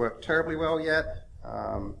this to work terribly well yet.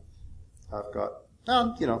 I've got,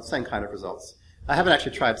 same kind of results. I haven't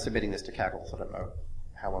actually tried submitting this to Kaggle, so I don't know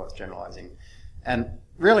how well it's generalizing. And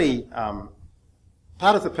really,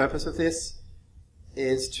 part of the purpose of this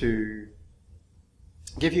is to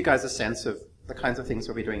give you guys a sense of the kinds of things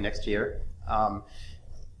we'll be doing next year.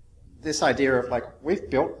 This idea of we've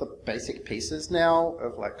built the basic pieces now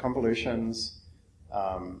of convolutions,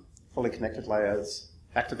 fully connected layers,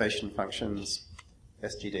 activation functions,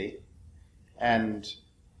 SGD. And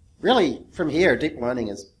really, from here, deep learning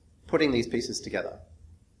is putting these pieces together.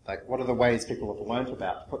 What are the ways people have learned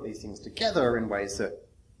about to put these things together in ways that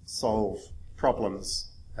solve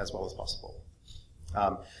problems as well as possible.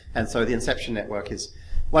 And so the inception network is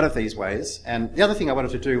one of these ways. And the other thing I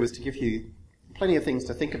wanted to do was to give you plenty of things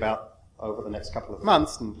to think about over the next couple of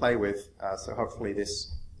months and play with. So hopefully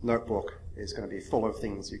this notebook is going to be full of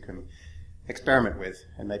things you can experiment with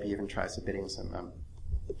and maybe even try submitting some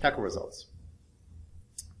Kaggle results.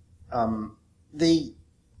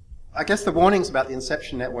 I guess the warnings about the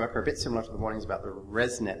inception network are a bit similar to the warnings about the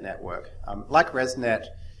ResNet network. Like ResNet,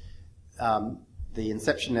 the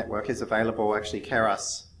inception network is available, actually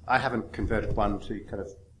keras. I haven't converted one to kind of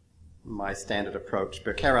my standard approach,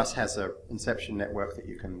 but keras has an inception network that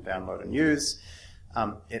you can download and use.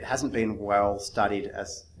 It hasn't been well studied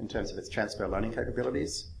in terms of its transfer learning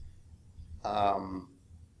capabilities. And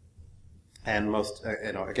most,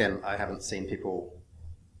 again, I haven't seen people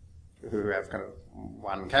who have kind of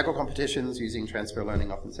won Kaggle competitions using transfer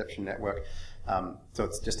learning off inception network. So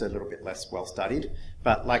it's just a little bit less well studied.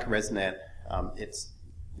 But like ResNet, it's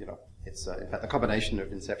in fact the combination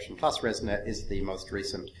of inception plus ResNet is the most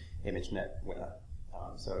recent ImageNet winner.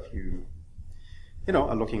 So if you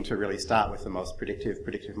are looking to really start with the most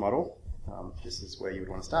predictive model, this is where you would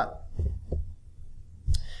want to start.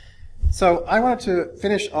 So I wanted to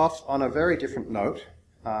finish off on a very different note,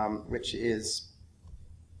 which is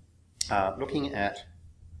looking at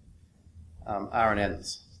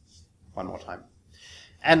RNNs one more time.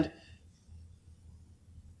 And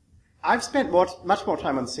I've spent much more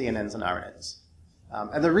time on CNNs and RNNs.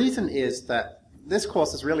 And the reason is that this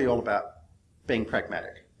course is really all about being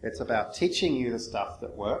pragmatic. It's about teaching you the stuff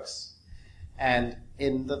that works. And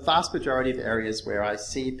in the vast majority of areas where I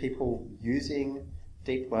see people using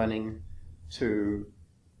deep learning to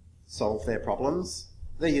solve their problems,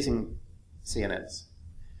 they're using CNNs.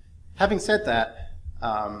 Having said that,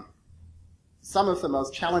 some of the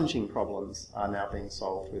most challenging problems are now being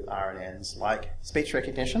solved with RNNs, like speech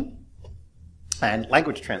recognition and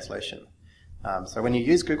language translation. So when you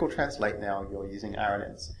use Google Translate now, you're using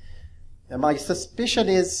RNNs. And my suspicion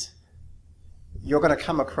is you're going to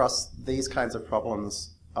come across these kinds of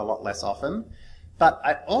problems a lot less often. But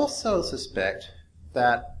I also suspect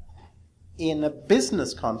that in a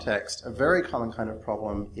business context, a very common kind of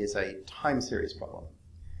problem is a time series problem.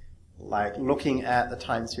 Like looking at the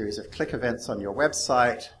time series of click events on your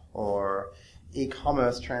website, or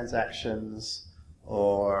e-commerce transactions,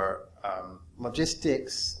 or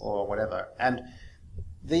logistics, or whatever. And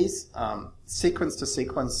these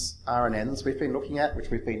sequence-to-sequence RNNs we've been looking at,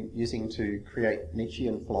 which we've been using to create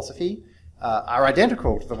Nietzschean philosophy, are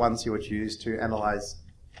identical to the ones you would use to analyze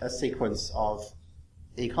a sequence of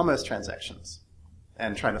e-commerce transactions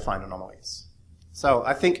and trying to find anomalies. So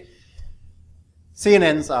I think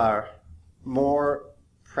CNNs are more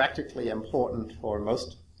practically important for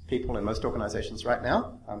most people in most organizations right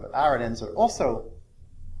now, but RNNs are also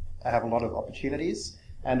have a lot of opportunities,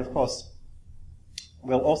 and of course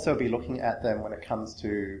we'll also be looking at them when it comes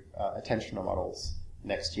to attentional models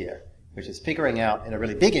next year, which is figuring out in a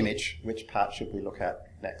really big image which part should we look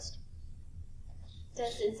at next.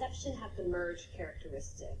 Does inception have the merge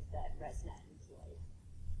characteristic that ResNet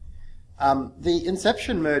employed? The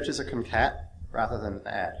inception merge is a concat rather than an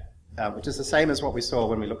add, which is the same as what we saw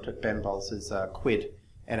when we looked at Ben Bolz's QUID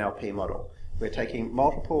NLP model. We're taking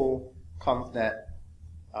multiple convnet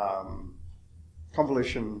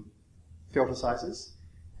convolution filter sizes,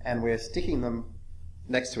 and we're sticking them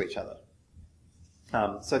next to each other.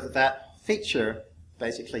 So that feature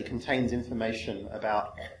basically contains information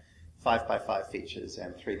about 5x5 features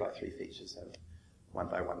and 3x3 features and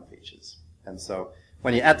 1x1 features. And so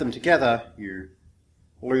when you add them together, you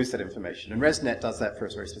lose that information. And ResNet does that for a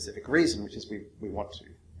very specific reason, which is we want to,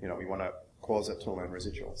 we want to cause it to learn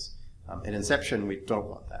residuals. In Inception, we don't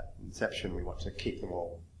want that. In Inception, we want to keep them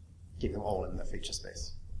all in the feature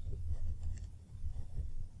space.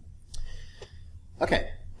 Okay.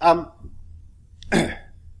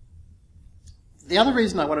 The other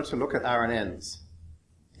reason I wanted to look at RNNs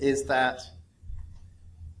is that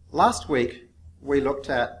last week we looked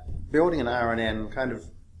at building an RNN kind of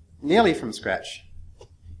nearly from scratch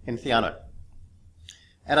in theano.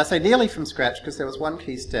 And I say nearly from scratch because there was one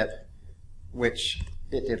key step which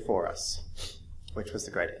it did for us, which was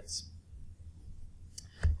the gradients.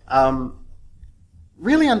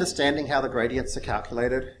 Really understanding how the gradients are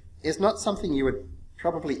calculated is not something you would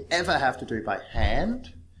probably ever have to do by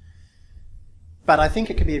hand, but I think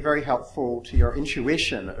it can be very helpful to your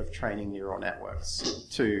intuition of training neural networks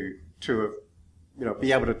to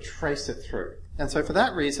be able to trace it through. And so for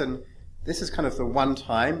that reason, this is kind of the one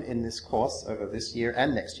time in this course, over this year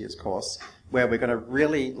and next year's course, where we're going to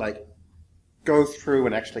really go through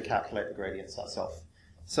and actually calculate the gradients ourselves.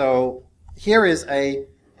 So here is a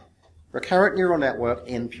recurrent neural network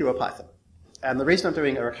in pure Python. And the reason I'm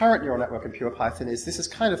doing a recurrent neural network in pure Python is this is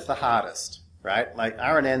kind of the hardest, right? Like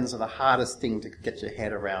RNNs are the hardest thing to get your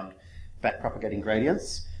head around backpropagating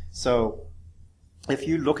gradients. So if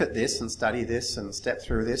you look at this and study this and step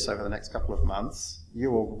through this over the next couple of months,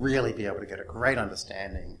 you will really be able to get a great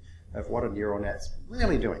understanding of what a neural net's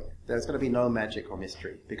really doing. There's going to be no magic or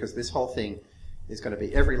mystery because this whole thing is going to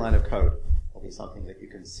be, every line of code will be something that you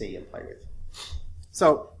can see and play with.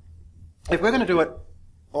 So if we're going to do it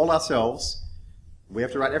all ourselves, we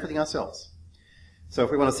have to write everything ourselves. So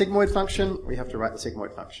if we want a sigmoid function, we have to write the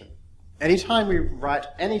sigmoid function. Anytime we write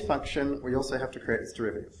any function, we also have to create its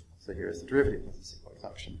derivative. So here is the derivative of the sigmoid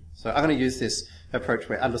function. So I'm going to use this approach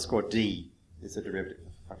where _d is the derivative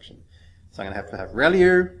of the function. So I'm going to have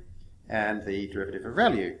ReLU and the derivative of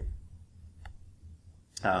ReLU.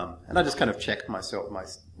 And I just kind of check myself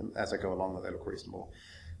as I go along that they look reasonable.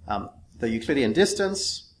 The Euclidean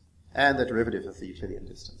distance and the derivative of the Euclidean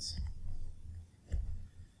distance.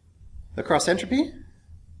 The cross entropy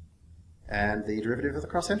and the derivative of the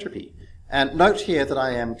cross entropy. And note here that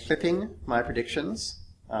I am clipping my predictions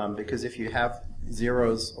because if you have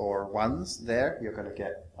zeros or ones there, you're going to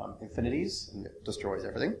get infinities and it destroys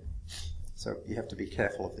everything. So you have to be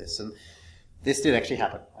careful of this. And this did actually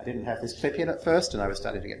happen. I didn't have this clip in at first and I was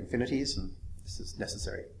starting to get infinities and this is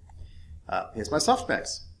necessary. Here's my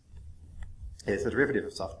softmax. Here's the derivative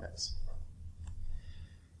of softmax.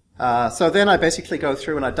 So then I basically go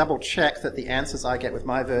through and I double check that the answers I get with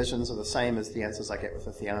my versions are the same as the answers I get with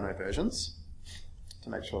the theano versions to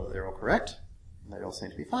make sure that they're all correct. And they all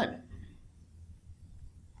seem to be fine.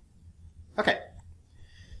 Okay.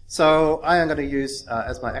 So I am going to use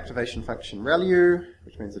as my activation function ReLU,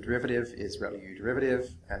 which means the derivative is ReLU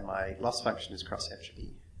derivative, and my loss function is cross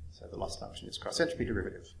entropy. So the loss function is cross entropy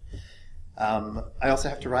derivative. I also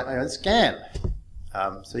have to write my own scan.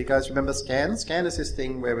 So you guys remember scan? Scan is this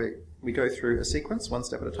thing where we go through a sequence one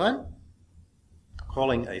step at a time,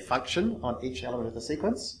 calling a function on each element of the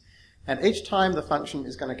sequence. And each time the function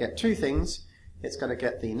is going to get two things. It's going to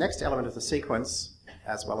get the next element of the sequence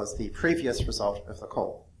as well as the previous result of the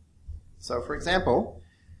call. So for example,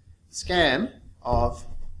 scan of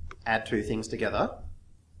add two things together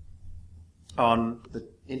on the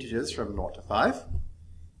integers from 0 to 5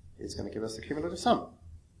 is going to give us the cumulative sum.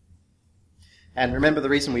 And remember, the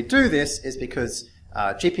reason we do this is because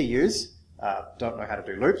GPUs don't know how to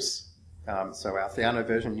do loops. So our theano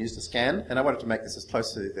version used a scan, and I wanted to make this as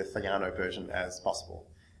close to the theano version as possible.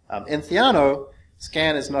 In theano,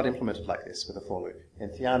 scan is not implemented like this with a for loop. In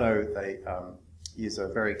theano, they use a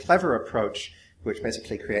very clever approach which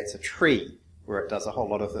basically creates a tree where it does a whole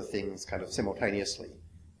lot of the things kind of simultaneously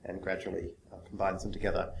and gradually combines them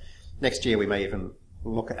together. Next year, we may even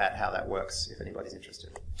look at how that works if anybody's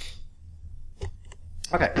interested.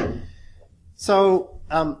 Okay, so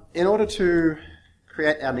in order to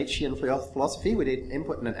create our Nietzschean philosophy, we need an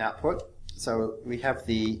input and an output. So we have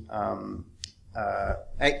the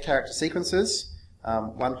 8 character sequences,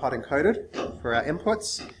 one hot encoded for our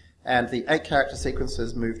inputs, and the 8 character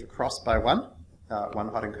sequences moved across by one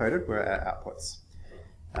hot encoded were our outputs.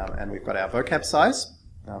 And we've got our vocab size,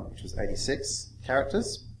 which is 86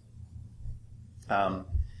 characters.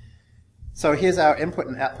 So here's our input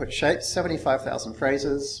and output shapes, 75,000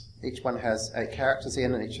 phrases. Each one has 8 characters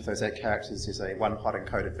in, and each of those 8 characters is a one hot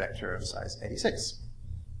encoded vector of size 86.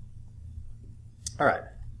 All right.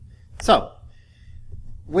 So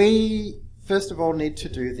we, first of all, need to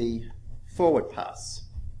do the forward pass.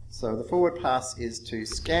 So the forward pass is to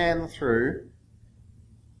scan through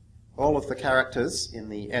all of the characters in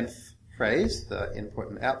the nth phrase, the input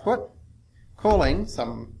and output, calling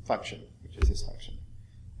some function, which is this function.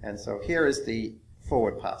 And so here is the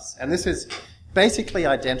forward pass. And this is basically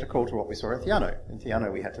identical to what we saw in theano. In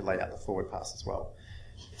theano, we had to lay out the forward pass as well.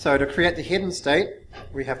 So to create the hidden state,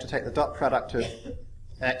 we have to take the dot product of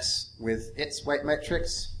x with its weight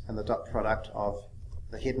matrix and the dot product of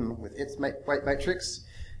the hidden with its weight matrix,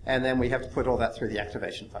 and then we have to put all that through the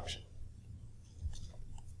activation function.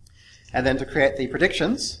 And then to create the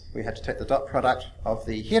predictions, we have to take the dot product of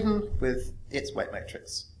the hidden with its weight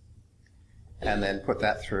matrix, and then put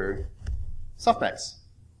that through softmax.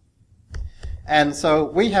 And so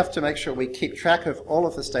we have to make sure we keep track of all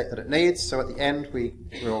of the state that it needs. So at the end, we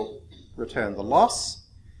will return the loss,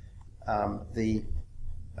 the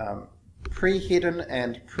pre-hidden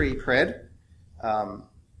and pre-pred,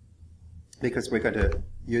 because we're going to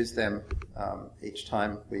use them each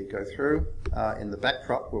time we go through. In the back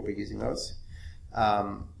prop, we'll be using those.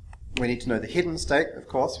 We need to know the hidden state, of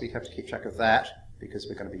course. We have to keep track of that because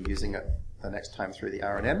we're going to be using it the next time through the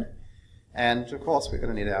RNN. And, of course, we're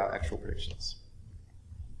going to need our actual predictions.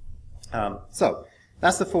 So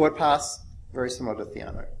that's the forward pass, very similar to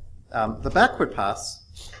theano. The backward pass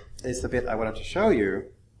is the bit I wanted to show you,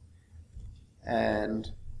 and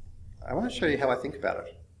I want to show you how I think about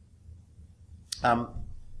it.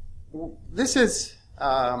 This is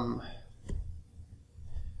how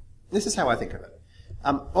I think of it.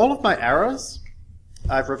 All of my arrows,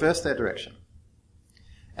 I've reversed their direction.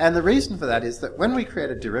 And the reason for that is that when we create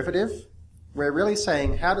a derivative, we're really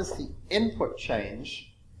saying how does the input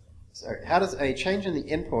change, how does a change in the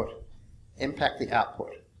input impact the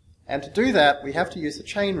output? And to do that, we have to use the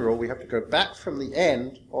chain rule. We have to go back from the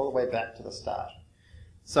end all the way back to the start.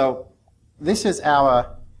 So this is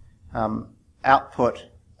our output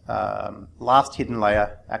last hidden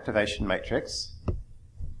layer activation matrix.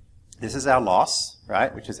 This is our loss,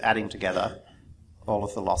 right, which is adding together all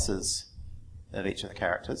of the losses of each of the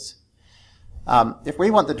characters. If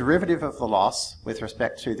we want the derivative of the loss with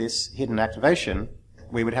respect to this hidden activation,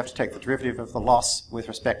 we would have to take the derivative of the loss with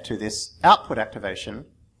respect to this output activation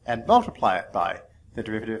and multiply it by the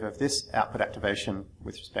derivative of this output activation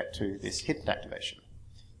with respect to this hidden activation.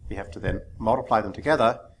 We have to then multiply them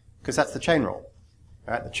together because that's the chain rule.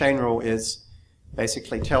 Right? The chain rule is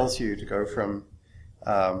basically tells you to go from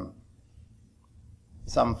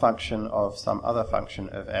some function of some other function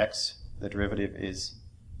of x. The derivative is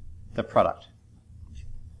the product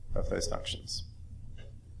of those functions.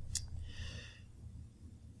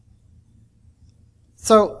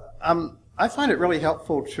 So I find it really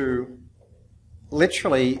helpful to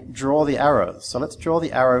literally draw the arrows. So let's draw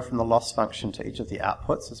the arrow from the loss function to each of the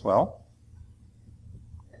outputs as well.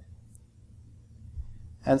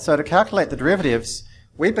 And so to calculate the derivatives,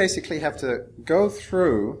 we basically have to go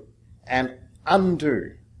through and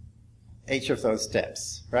undo each of those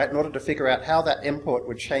steps, right? In order to figure out how that input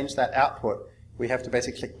would change that output, we have to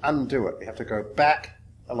basically undo it. We have to go back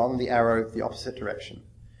along the arrow the opposite direction.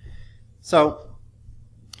 So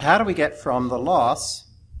how do we get from the loss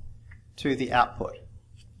to the output?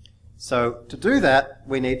 So to do that,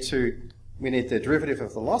 we need the derivative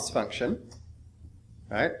of the loss function,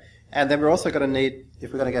 right? And then we're also going to need,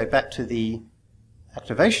 if we're going to go back to the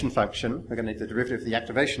activation function, we're going to need the derivative of the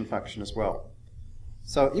activation function as well.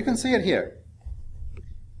 So you can see it here.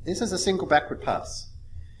 This is a single backward pass.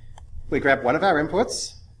 We grab one of our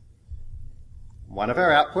inputs, one of our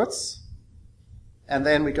outputs, and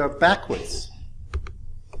then we go backwards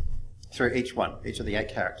through each of the 8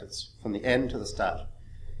 characters, from the end to the start.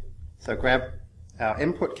 So grab our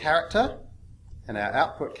input character and our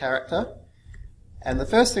output character, and the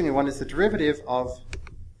first thing we want is the derivative of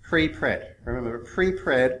pre-pred. Remember,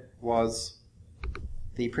 pre-pred was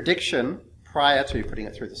the prediction prior to putting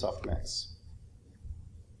it through the softmax.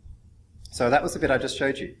 So that was the bit I just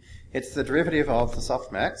showed you. It's the derivative of the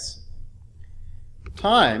softmax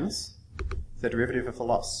times the derivative of the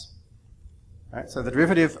loss. Right, so the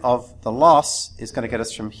derivative of the loss is going to get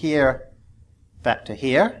us from here back to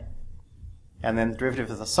here, and then the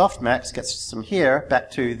derivative of the softmax gets us from here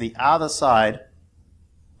back to the other side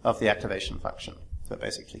of the activation function. So it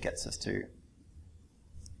basically gets us to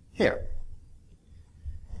here.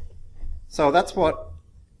 So that's what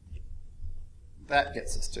that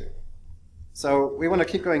gets us to. So we want to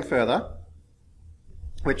keep going further,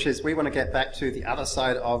 which is we want to get back to the other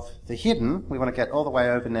side of the hidden. We want to get all the way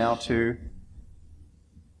over now to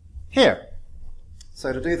here.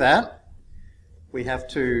 So to do that, we have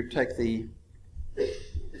to take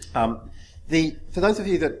for those of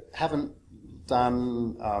you that haven't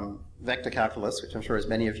done vector calculus, which I'm sure is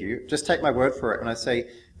many of you, just take my word for it when I say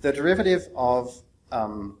the derivative of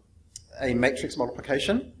a matrix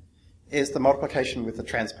multiplication is the multiplication with the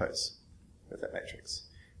transpose of that matrix.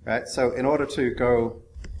 Right? So in order to go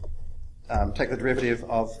take the derivative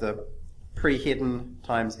of the pre-hidden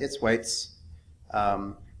times its weights,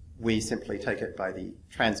 we simply take it by the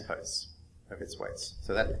transpose of its weights.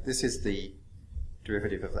 So that this is the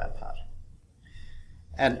derivative of that part.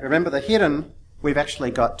 And remember the hidden, we've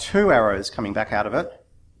actually got 2 arrows coming back out of it,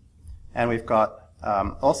 and we've got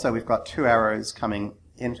also we've got 2 arrows coming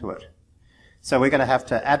into it. So we're going to have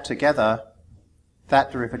to add together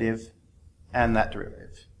that derivative and that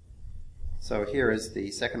derivative. So here is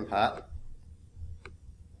the second part.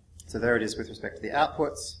 So there it is with respect to the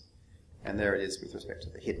outputs, and there it is with respect to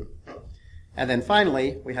the hidden. And then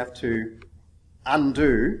finally, we have to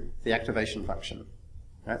undo the activation function.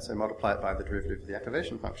 Right? So multiply it by the derivative of the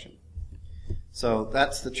activation function. So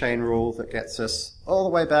that's the chain rule that gets us all the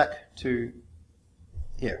way back to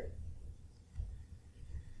here.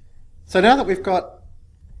 So now that we've got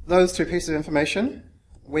those 2 pieces of information,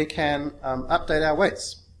 we can update our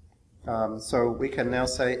weights. So we can now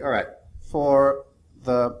say, all right, for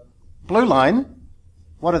the blue line,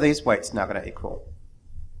 what are these weights now going to equal?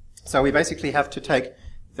 So we basically have to take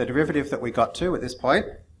the derivative that we got to at this point,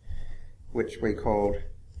 which we called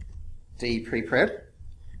d pre-pred.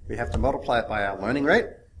 We have to multiply it by our learning rate,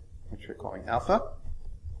 which we're calling alpha.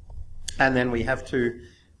 And then we have to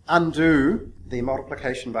undo the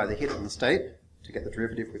multiplication by the hidden state to get the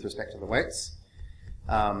derivative with respect to the weights.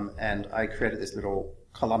 And I created this little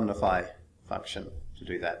columnify function to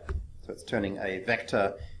do that. So it's turning a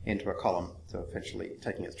vector into a column, so essentially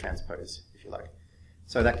taking its transpose, if you like.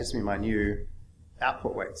 So that gives me my new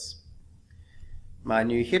output weights. My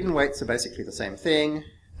new hidden weights are basically the same thing.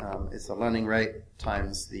 It's the learning rate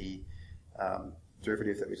times the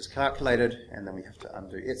derivative that we just calculated, and then we have to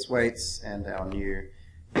undo its weights, and our new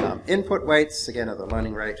input weights, again, are the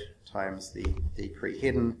learning rate times the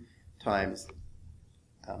pre-hidden times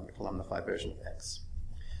the columnified version of x.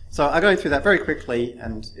 So I'm going through that very quickly,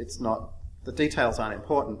 and it's not, the details aren't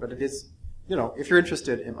important, but it is, you know, if you're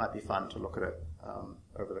interested, it might be fun to look at it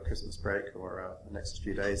over the Christmas break or the next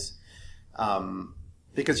few days.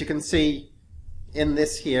 Because you can see in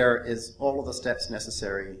this here is all of the steps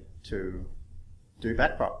necessary to do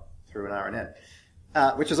backprop through an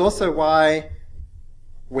RNN, which is also why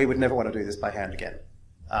we would never want to do this by hand again.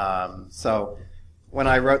 So when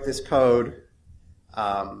I wrote this code,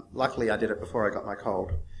 luckily I did it before I got my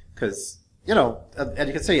cold, because, you know, and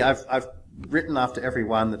you can see I've written after every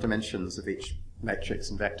one the dimensions of each matrix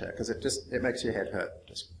and vector, because it makes your head hurt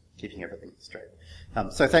just keeping everything straight.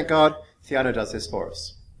 So thank God Theano does this for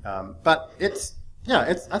us. But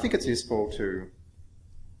I think it's useful to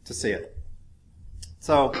see it.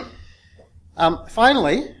 So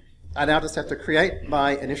finally, I now just have to create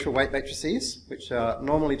my initial weight matrices, which are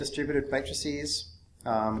normally distributed matrices,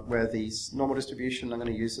 where the normal distribution, I'm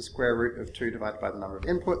going to use the square root of 2 divided by the number of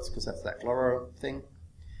inputs, because that's that Gloro thing.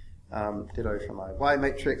 Ditto for my Y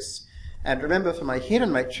matrix. And remember, for my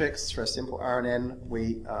hidden matrix, for a simple RNN,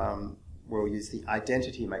 we will use the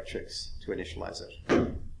identity matrix to initialize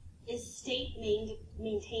it. Is state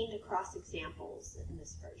maintained across examples in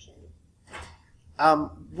this version?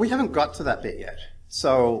 We haven't got to that bit yet.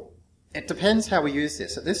 So it depends how we use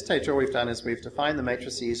this. At this stage, all we've done is we've defined the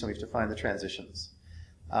matrices and we've defined the transitions.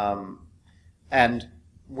 And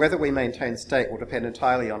whether we maintain state will depend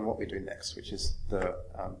entirely on what we do next, which is the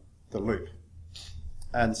loop.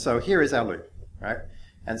 And so here is our loop, right?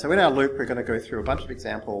 And so in our loop, we're going to go through a bunch of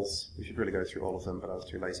examples. We should really go through all of them, but I was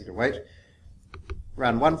too lazy to wait.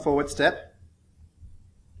 Run one forward step,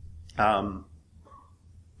 and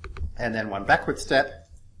then one backward step,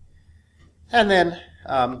 and then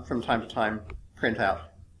from time to time print out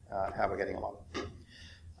how we're getting along.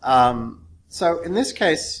 So in this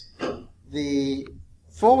case, the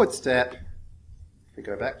forward step, if we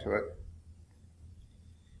go back to it,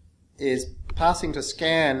 is passing to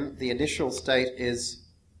scan the initial state is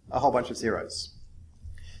a whole bunch of zeros.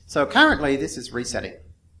 So currently this is resetting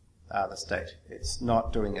the state. It's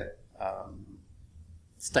not doing it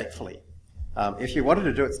statefully. If you wanted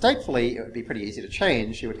to do it statefully, it would be pretty easy to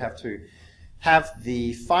change. You would have to have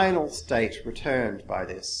the final state returned by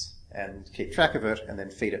this and keep track of it and then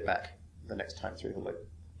feed it back the next time through the loop.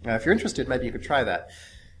 Now, if you're interested, maybe you could try that.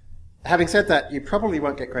 Having said that, you probably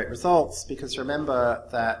won't get great results, because remember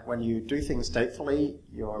that when you do things statefully,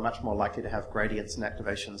 you're much more likely to have gradients and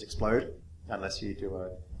activations explode, unless you do a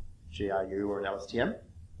GRU or an LSTM,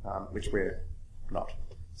 which we're not.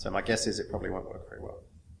 So my guess is it probably won't work very well.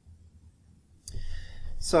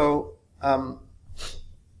 So,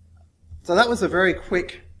 so that was a very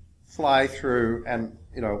quick fly through, and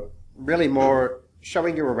really more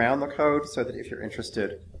showing you around the code, so that if you're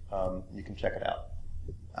interested, you can check it out.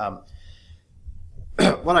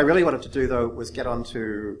 What I really wanted to do, though, was get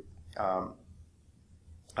onto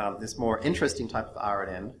this more interesting type of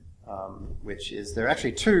RNN, which is, there are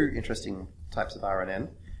actually two interesting types of RNN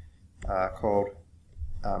called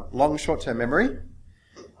long short-term memory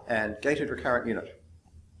and gated recurrent unit.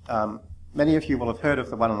 Many of you will have heard of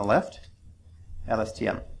the one on the left,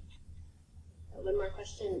 LSTM. One more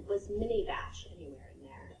question. Was mini batch anywhere in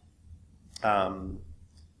there?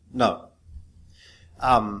 No.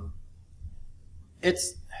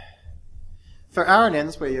 It's for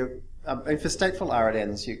RNNs where you, for stateful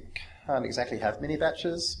RNNs, you can't exactly have mini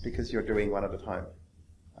batches because you're doing one at a time.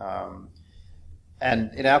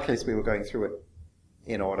 And in our case, we were going through it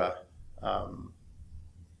in order.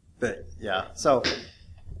 But yeah, so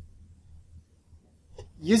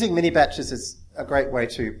using mini batches is a great way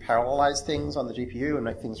to parallelize things on the GPU and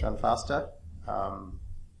make things run faster.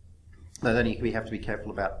 But then we have to be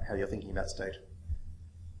careful about how you're thinking about state.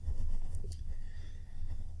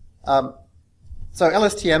 So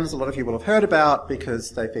LSTMs, a lot of you will have heard about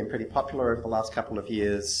because they've been pretty popular over the last couple of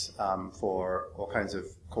years for all kinds of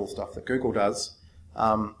cool stuff that Google does.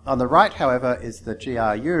 On the right, however, is the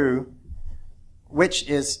GRU, which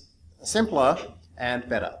is simpler and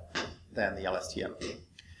better than the LSTM.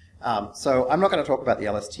 So I'm not going to talk about the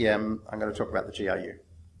LSTM, I'm going to talk about the GRU.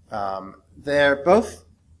 They're both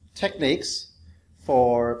techniques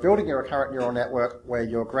for building a recurrent neural network where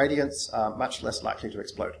your gradients are much less likely to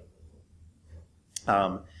explode.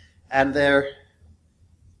 And they're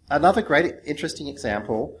another great, interesting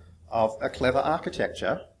example of a clever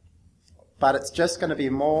architecture, but it's just going to be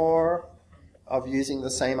more of using the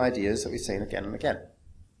same ideas that we've seen again and again.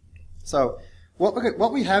 So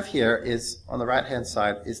what we have here is, on the right-hand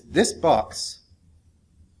side, is this box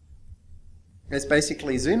is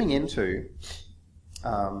basically zooming into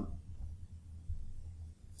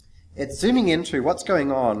it's zooming into what's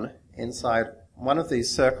going on inside one of these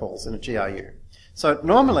circles in a GRU. So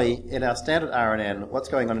normally, in our standard RNN, what's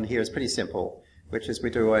going on in here is pretty simple, which is we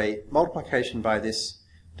do a multiplication by this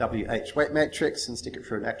WH weight matrix and stick it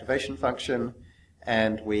through an activation function,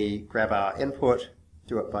 and we grab our input,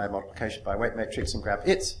 do it by multiplication by weight matrix, and grab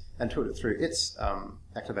its, and put it through its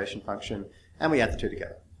activation function, and we add the two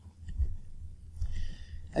together.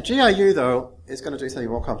 A GRU, though, is going to do something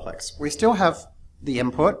more complex. We still have the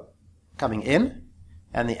input coming in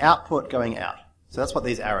and the output going out. So that's what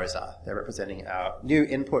these arrows are. They're representing our new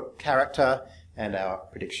input character and our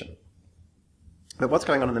prediction. But what's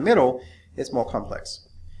going on in the middle is more complex.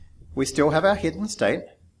 We still have our hidden state,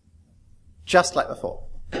 just like before,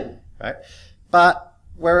 right? But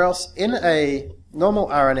whereas in a normal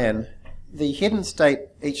RNN, the hidden state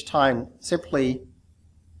each time simply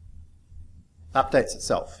updates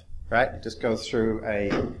itself, right? It just goes through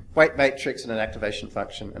a weight matrix and an activation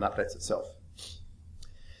function and updates itself.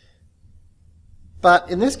 But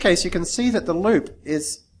in this case, you can see that the loop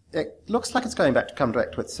is, it looks like it's going back to come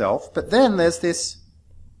back to itself, but then there's this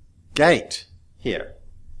gate here.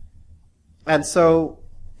 And so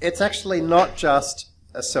it's actually not just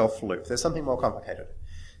a self loop. There's something more complicated.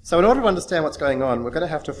 So in order to understand what's going on, we're going to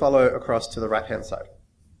have to follow across to the right-hand side.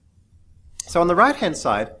 So on the right-hand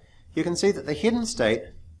side, you can see that the hidden state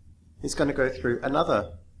is going to go through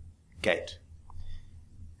another gate.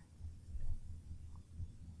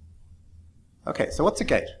 Okay, so what's a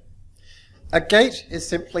gate? A gate is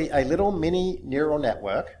simply a little mini neural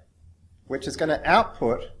network which is going to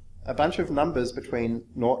output a bunch of numbers between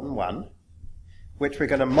 0 and 1, which we're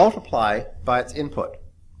going to multiply by its input.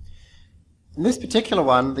 In this particular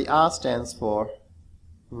one, the R stands for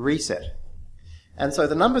reset. And so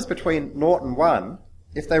the numbers between 0 and 1,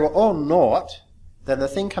 if they were all 0, then the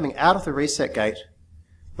thing coming out of the reset gate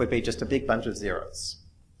would be just a big bunch of zeros.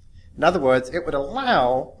 In other words, it would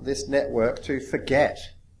allow this network to forget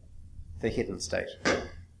the hidden state.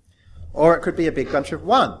 Or it could be a big bunch of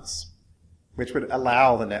 1s, which would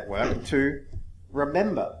allow the network to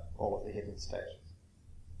remember all of the hidden state.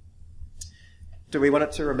 Do we want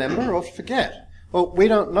it to remember or forget? Well, we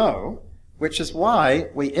don't know, which is why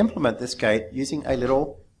we implement this gate using a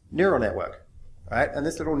little neural network. Right? And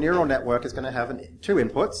this little neural network is going to have two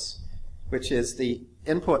inputs, which is the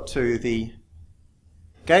input to the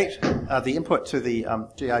gate, the input to the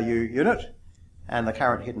GRU unit, and the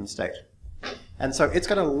current hidden state. And so it's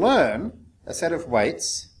going to learn a set of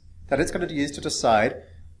weights that it's going to use to decide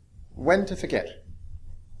when to forget.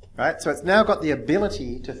 Right? So it's now got the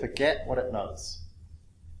ability to forget what it knows.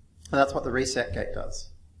 And that's what the reset gate does.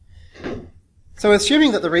 So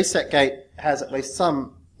assuming that the reset gate has at least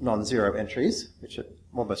some non-zero entries, which it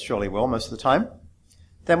almost surely will most of the time,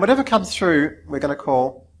 then whatever comes through we're going to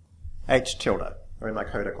call H tilde, or in my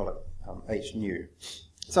code I call it H new.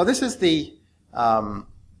 So this is the kind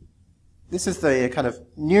of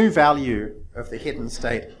new value of the hidden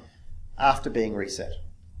state after being reset.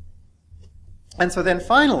 And so then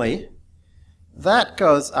finally, that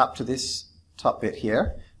goes up to this top bit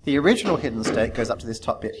here. The original hidden state goes up to this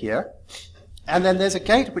top bit here. And then there's a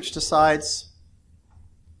gate which decides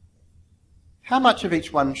how much of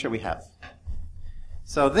each one should we have.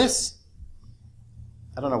 So this,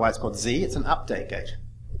 I don't know why it's called Z, it's an update gate.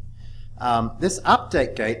 This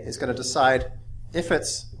update gate is going to decide if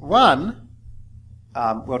it's 1,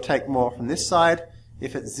 we'll take more from this side.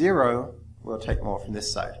 If it's 0, we'll take more from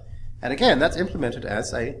this side. And again, that's implemented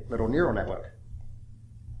as a little neural network.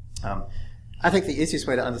 I think the easiest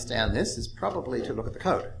way to understand this is probably to look at the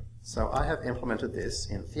code. So I have implemented this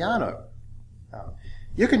in theano.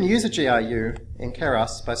 You can use a GRU in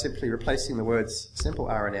keras by simply replacing the words simple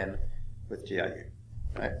RNN with GRU.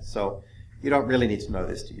 Right? So you don't really need to know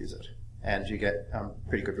this to use it. And you get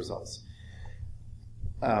pretty good results.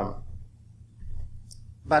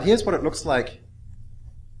 But here's what it looks like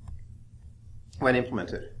when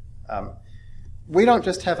implemented. We don't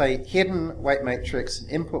just have a hidden weight matrix, an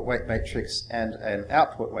input weight matrix, and an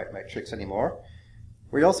output weight matrix anymore.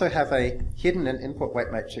 We also have a hidden and input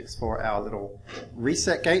weight matrix for our little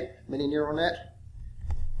reset gate mini neural net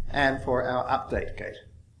and for our update gate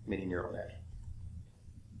mini neural net.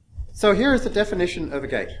 So here is the definition of a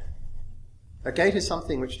gate. A gate is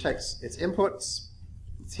something which takes its inputs,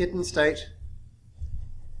 its hidden state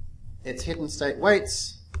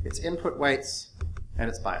weights, its input weights, and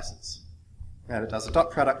its biases. And it does a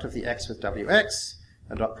dot product of the x with wx,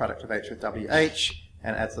 a dot product of h with wh,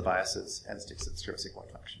 and adds the biases and sticks it through a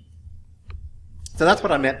sigmoid function. So that's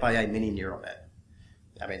what I meant by a mini neural net.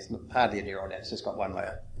 I mean, it's hardly a neural net, it's just got one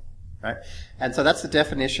layer. Right? And so that's the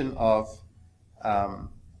definition of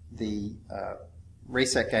the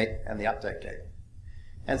reset gate and the update gate.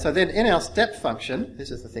 And so then in our step function, this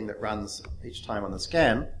is the thing that runs each time on the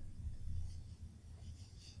scan,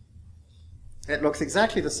 it looks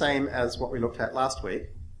exactly the same as what we looked at last week.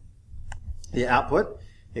 The output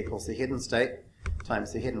equals the hidden state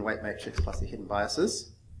times the hidden weight matrix plus the hidden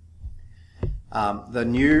biases. The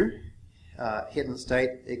new hidden state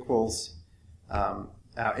equals our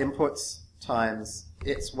inputs times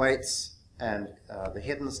its weights and the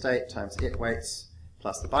hidden state times it weights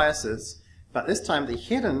plus the biases. But this time the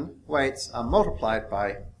hidden weights are multiplied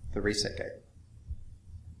by the reset gate.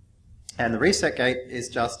 And the reset gate is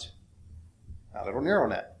just our little neural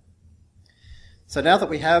net. So now that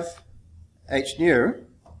we have hnew,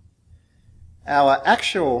 our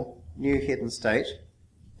actual new hidden state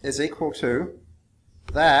is equal to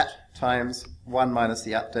that times 1 minus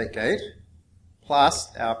the update gate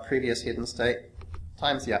plus our previous hidden state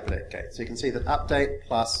times the update gate. So you can see that update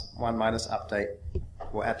plus 1 minus update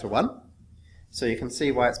will add to 1. So you can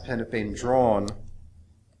see why it's kind of been drawn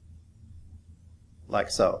like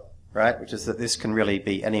so, right? Which is that this can really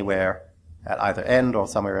be anywhere at either end or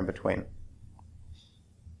somewhere in between.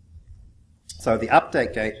 So the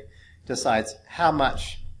update gate decides how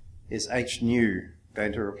much is hnew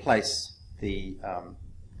going to replace the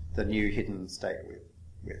new hidden state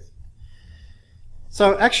with.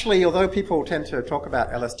 So actually, although people tend to talk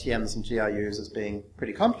about LSTMs and GRUs as being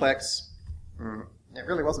pretty complex, it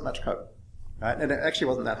really wasn't much code, right? And it actually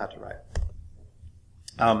wasn't that hard to write.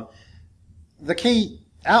 The key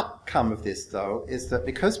outcome of this, though, is that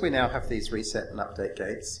because we now have these reset and update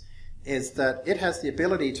gates, is that it has the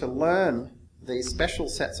ability to learn these special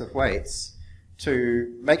sets of weights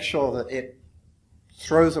to make sure that it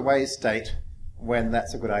throws away state when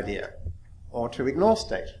that's a good idea, or to ignore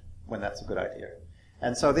state when that's a good idea.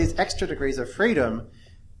 And so these extra degrees of freedom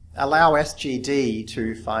allow SGD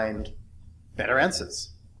to find better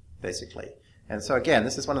answers, basically. And so again,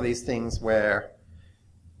 this is one of these things where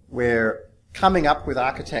we're coming up with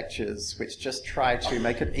architectures which just try to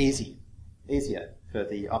make it easier for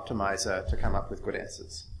the optimizer to come up with good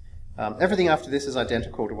answers. Everything after this is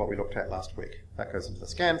identical to what we looked at last week. That goes into the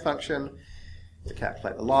scan function. We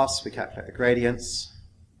calculate the loss, we calculate the gradients,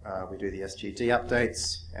 we do the SGD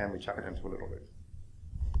updates, and we chuck it into a little loop.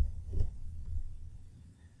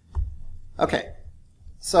 Okay,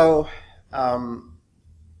 so I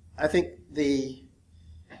think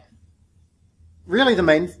really the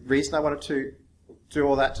main reason I wanted to do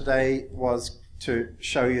all that today was to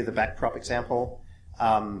show you the backprop example.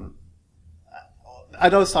 I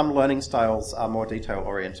know some learning styles are more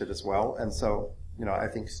detail-oriented as well, and so I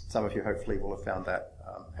think some of you hopefully will have found that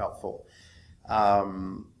helpful.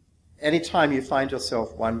 Anytime you find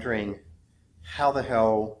yourself wondering how the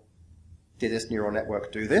hell did this neural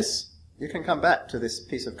network do this, you can come back to this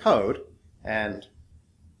piece of code, and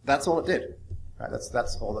that's all it did. Right?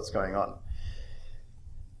 That's all that's going on.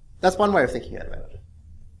 That's one way of thinking about it.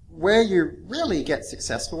 Where you really get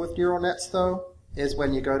successful with neural nets, though, is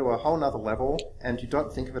when you go to a whole nother level and you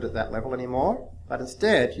don't think of it at that level anymore, but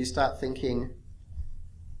instead you start thinking,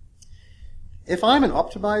 if I'm an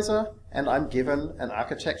optimizer and I'm given an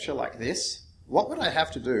architecture like this, what would I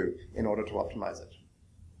have to do in order to optimize it?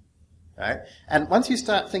 Right? And once you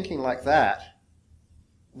start thinking like that,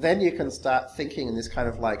 then you can start thinking in this kind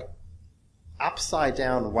of like upside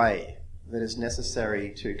down way that is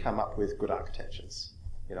necessary to come up with good architectures.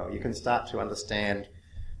 You know, you can start to understand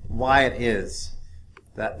why it is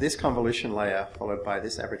that this convolution layer followed by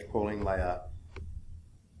this average pooling layer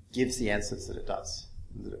gives the answers that it does.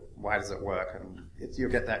 Why does it work? And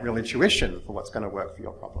you'll get that real intuition for what's going to work for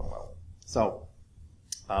your problem well. So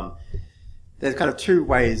there's kind of two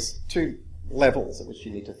levels at which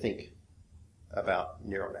you need to think about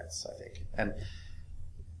neural nets, I think. And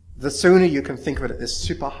the sooner you can think of it at this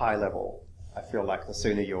super high level, I feel like the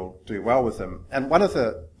sooner you'll do well with them. And one of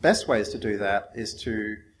the best ways to do that is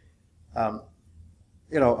to,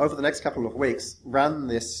 over the next couple of weeks, run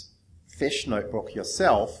this fish notebook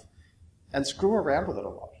yourself and screw around with it a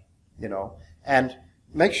lot, and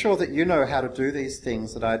make sure that you know how to do these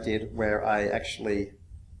things that I did where I actually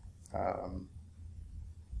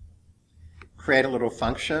create a little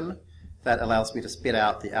function that allows me to spit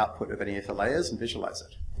out the output of any of the layers and visualize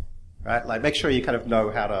it, right? Like make sure you kind of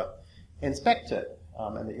know how to inspect it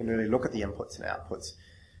and that you can really look at the inputs and outputs.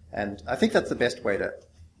 And I think that's the best way to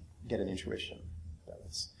get an intuition about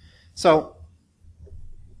this. So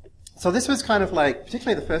this was kind of like,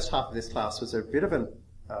 particularly the first half of this class was a bit of a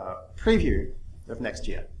preview of next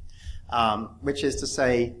year, which is to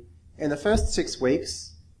say, in the first 6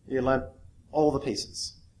 weeks, you learnt all the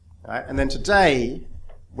pieces, right? And then today,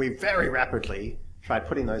 we very rapidly tried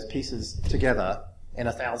putting those pieces together in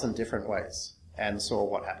 1,000 different ways and saw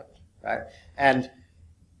what happened, right? And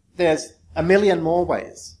there's 1 million more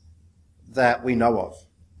ways that we know of,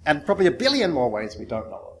 and probably 1 billion more ways we don't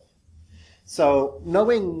know of. So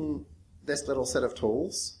knowing this little set of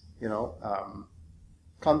tools,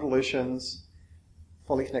 convolutions,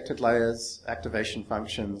 fully connected layers, activation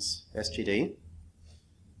functions, SGD,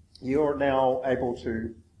 you're now able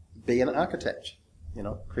to be an architect,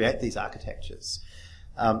 create these architectures.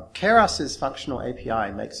 Keras' functional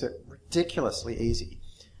API makes it ridiculously easy.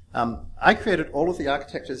 I created all of the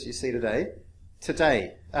architectures you see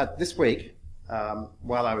this week,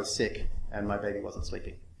 while I was sick and my baby wasn't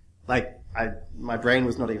sleeping. My brain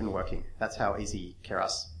was not even working. That's how easy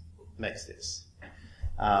Keras makes this.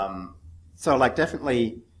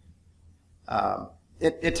 Definitely,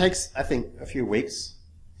 it takes, I think, a few weeks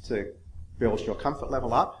to build your comfort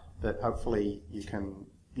level up, but hopefully you can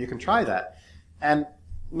try that. And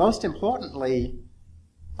most importantly,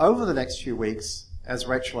 over the next few weeks, as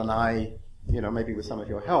Rachel and I, maybe with some of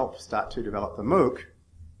your help, start to develop the MOOC,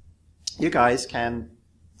 you guys can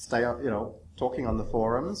stay, talking on the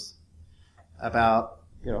forums about,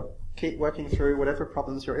 keep working through whatever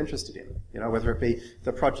problems you're interested in, whether it be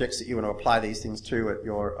the projects that you want to apply these things to at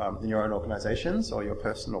your, in your own organizations or your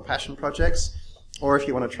personal passion projects, or if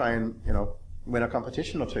you want to try and, win a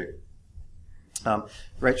competition or two.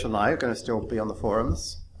 Rachel and I are going to still be on the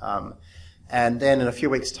forums. And then in a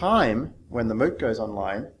few weeks' time, when the MOOC goes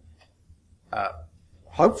online,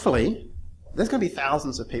 hopefully there's going to be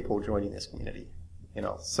thousands of people joining this community,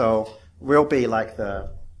 So we'll be like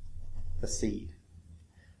the seed.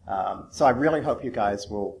 So I really hope you guys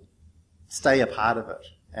will stay a part of it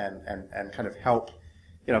and kind of help.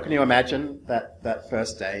 Can you imagine that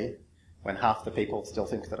first day when half the people still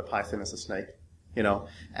think that a Python is a snake,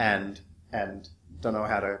 and don't know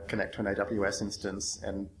how to connect to an AWS instance,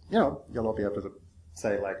 and you'll all be able to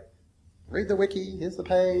say read the wiki, here's the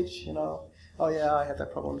page, oh yeah, I had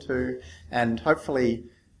that problem too, and hopefully,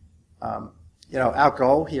 our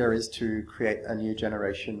goal here is to create a new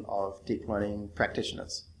generation of deep learning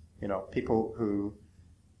practitioners, people who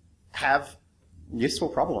have useful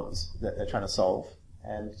problems that they're trying to solve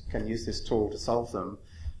and can use this tool to solve them,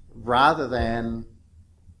 rather than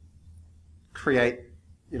create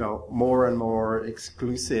more and more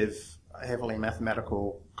exclusive, heavily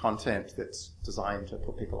mathematical content that's designed to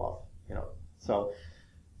put people off. So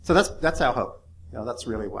that's our hope. That's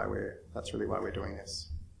really why we're doing this.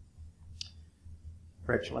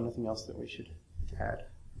 Rachel, anything else that we should add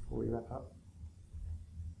before we wrap up?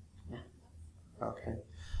 Okay.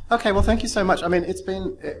 Okay. Well, thank you so much. I mean, it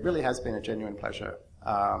really has been a genuine pleasure,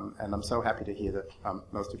 and I'm so happy to hear that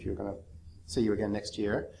most of you are going to see you again next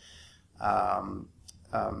year.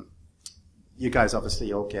 You guys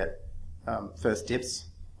obviously all get first dibs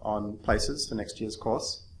on places for next year's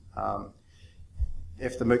course.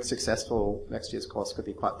 If the MOOC's successful, next year's course could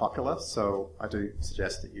be quite popular, so I do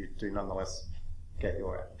suggest that you do nonetheless get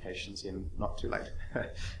your applications in not too late.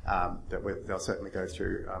 They'll certainly go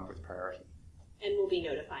through with priority. And we'll be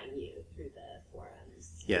notifying you through the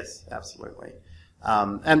forums. Yes, absolutely.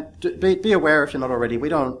 And be aware, if you're not already, we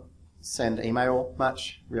don't send email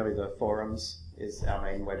much. Really, the forums is our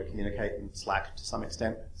main way to communicate, and Slack to some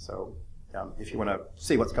extent. So if you want to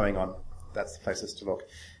see what's going on, that's the places to look.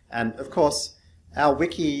 And of course, our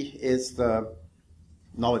wiki is the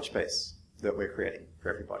knowledge base that we're creating for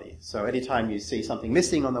everybody. So anytime you see something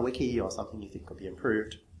missing on the wiki or something you think could be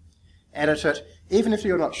improved, edit it. Even if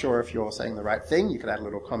you're not sure if you're saying the right thing, you could add a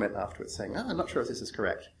little comment afterwards saying, I'm not sure if this is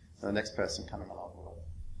correct. And the next person coming along will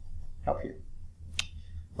help you.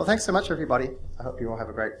 Well, thanks so much, everybody. I hope you all have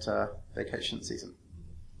a great vacation season.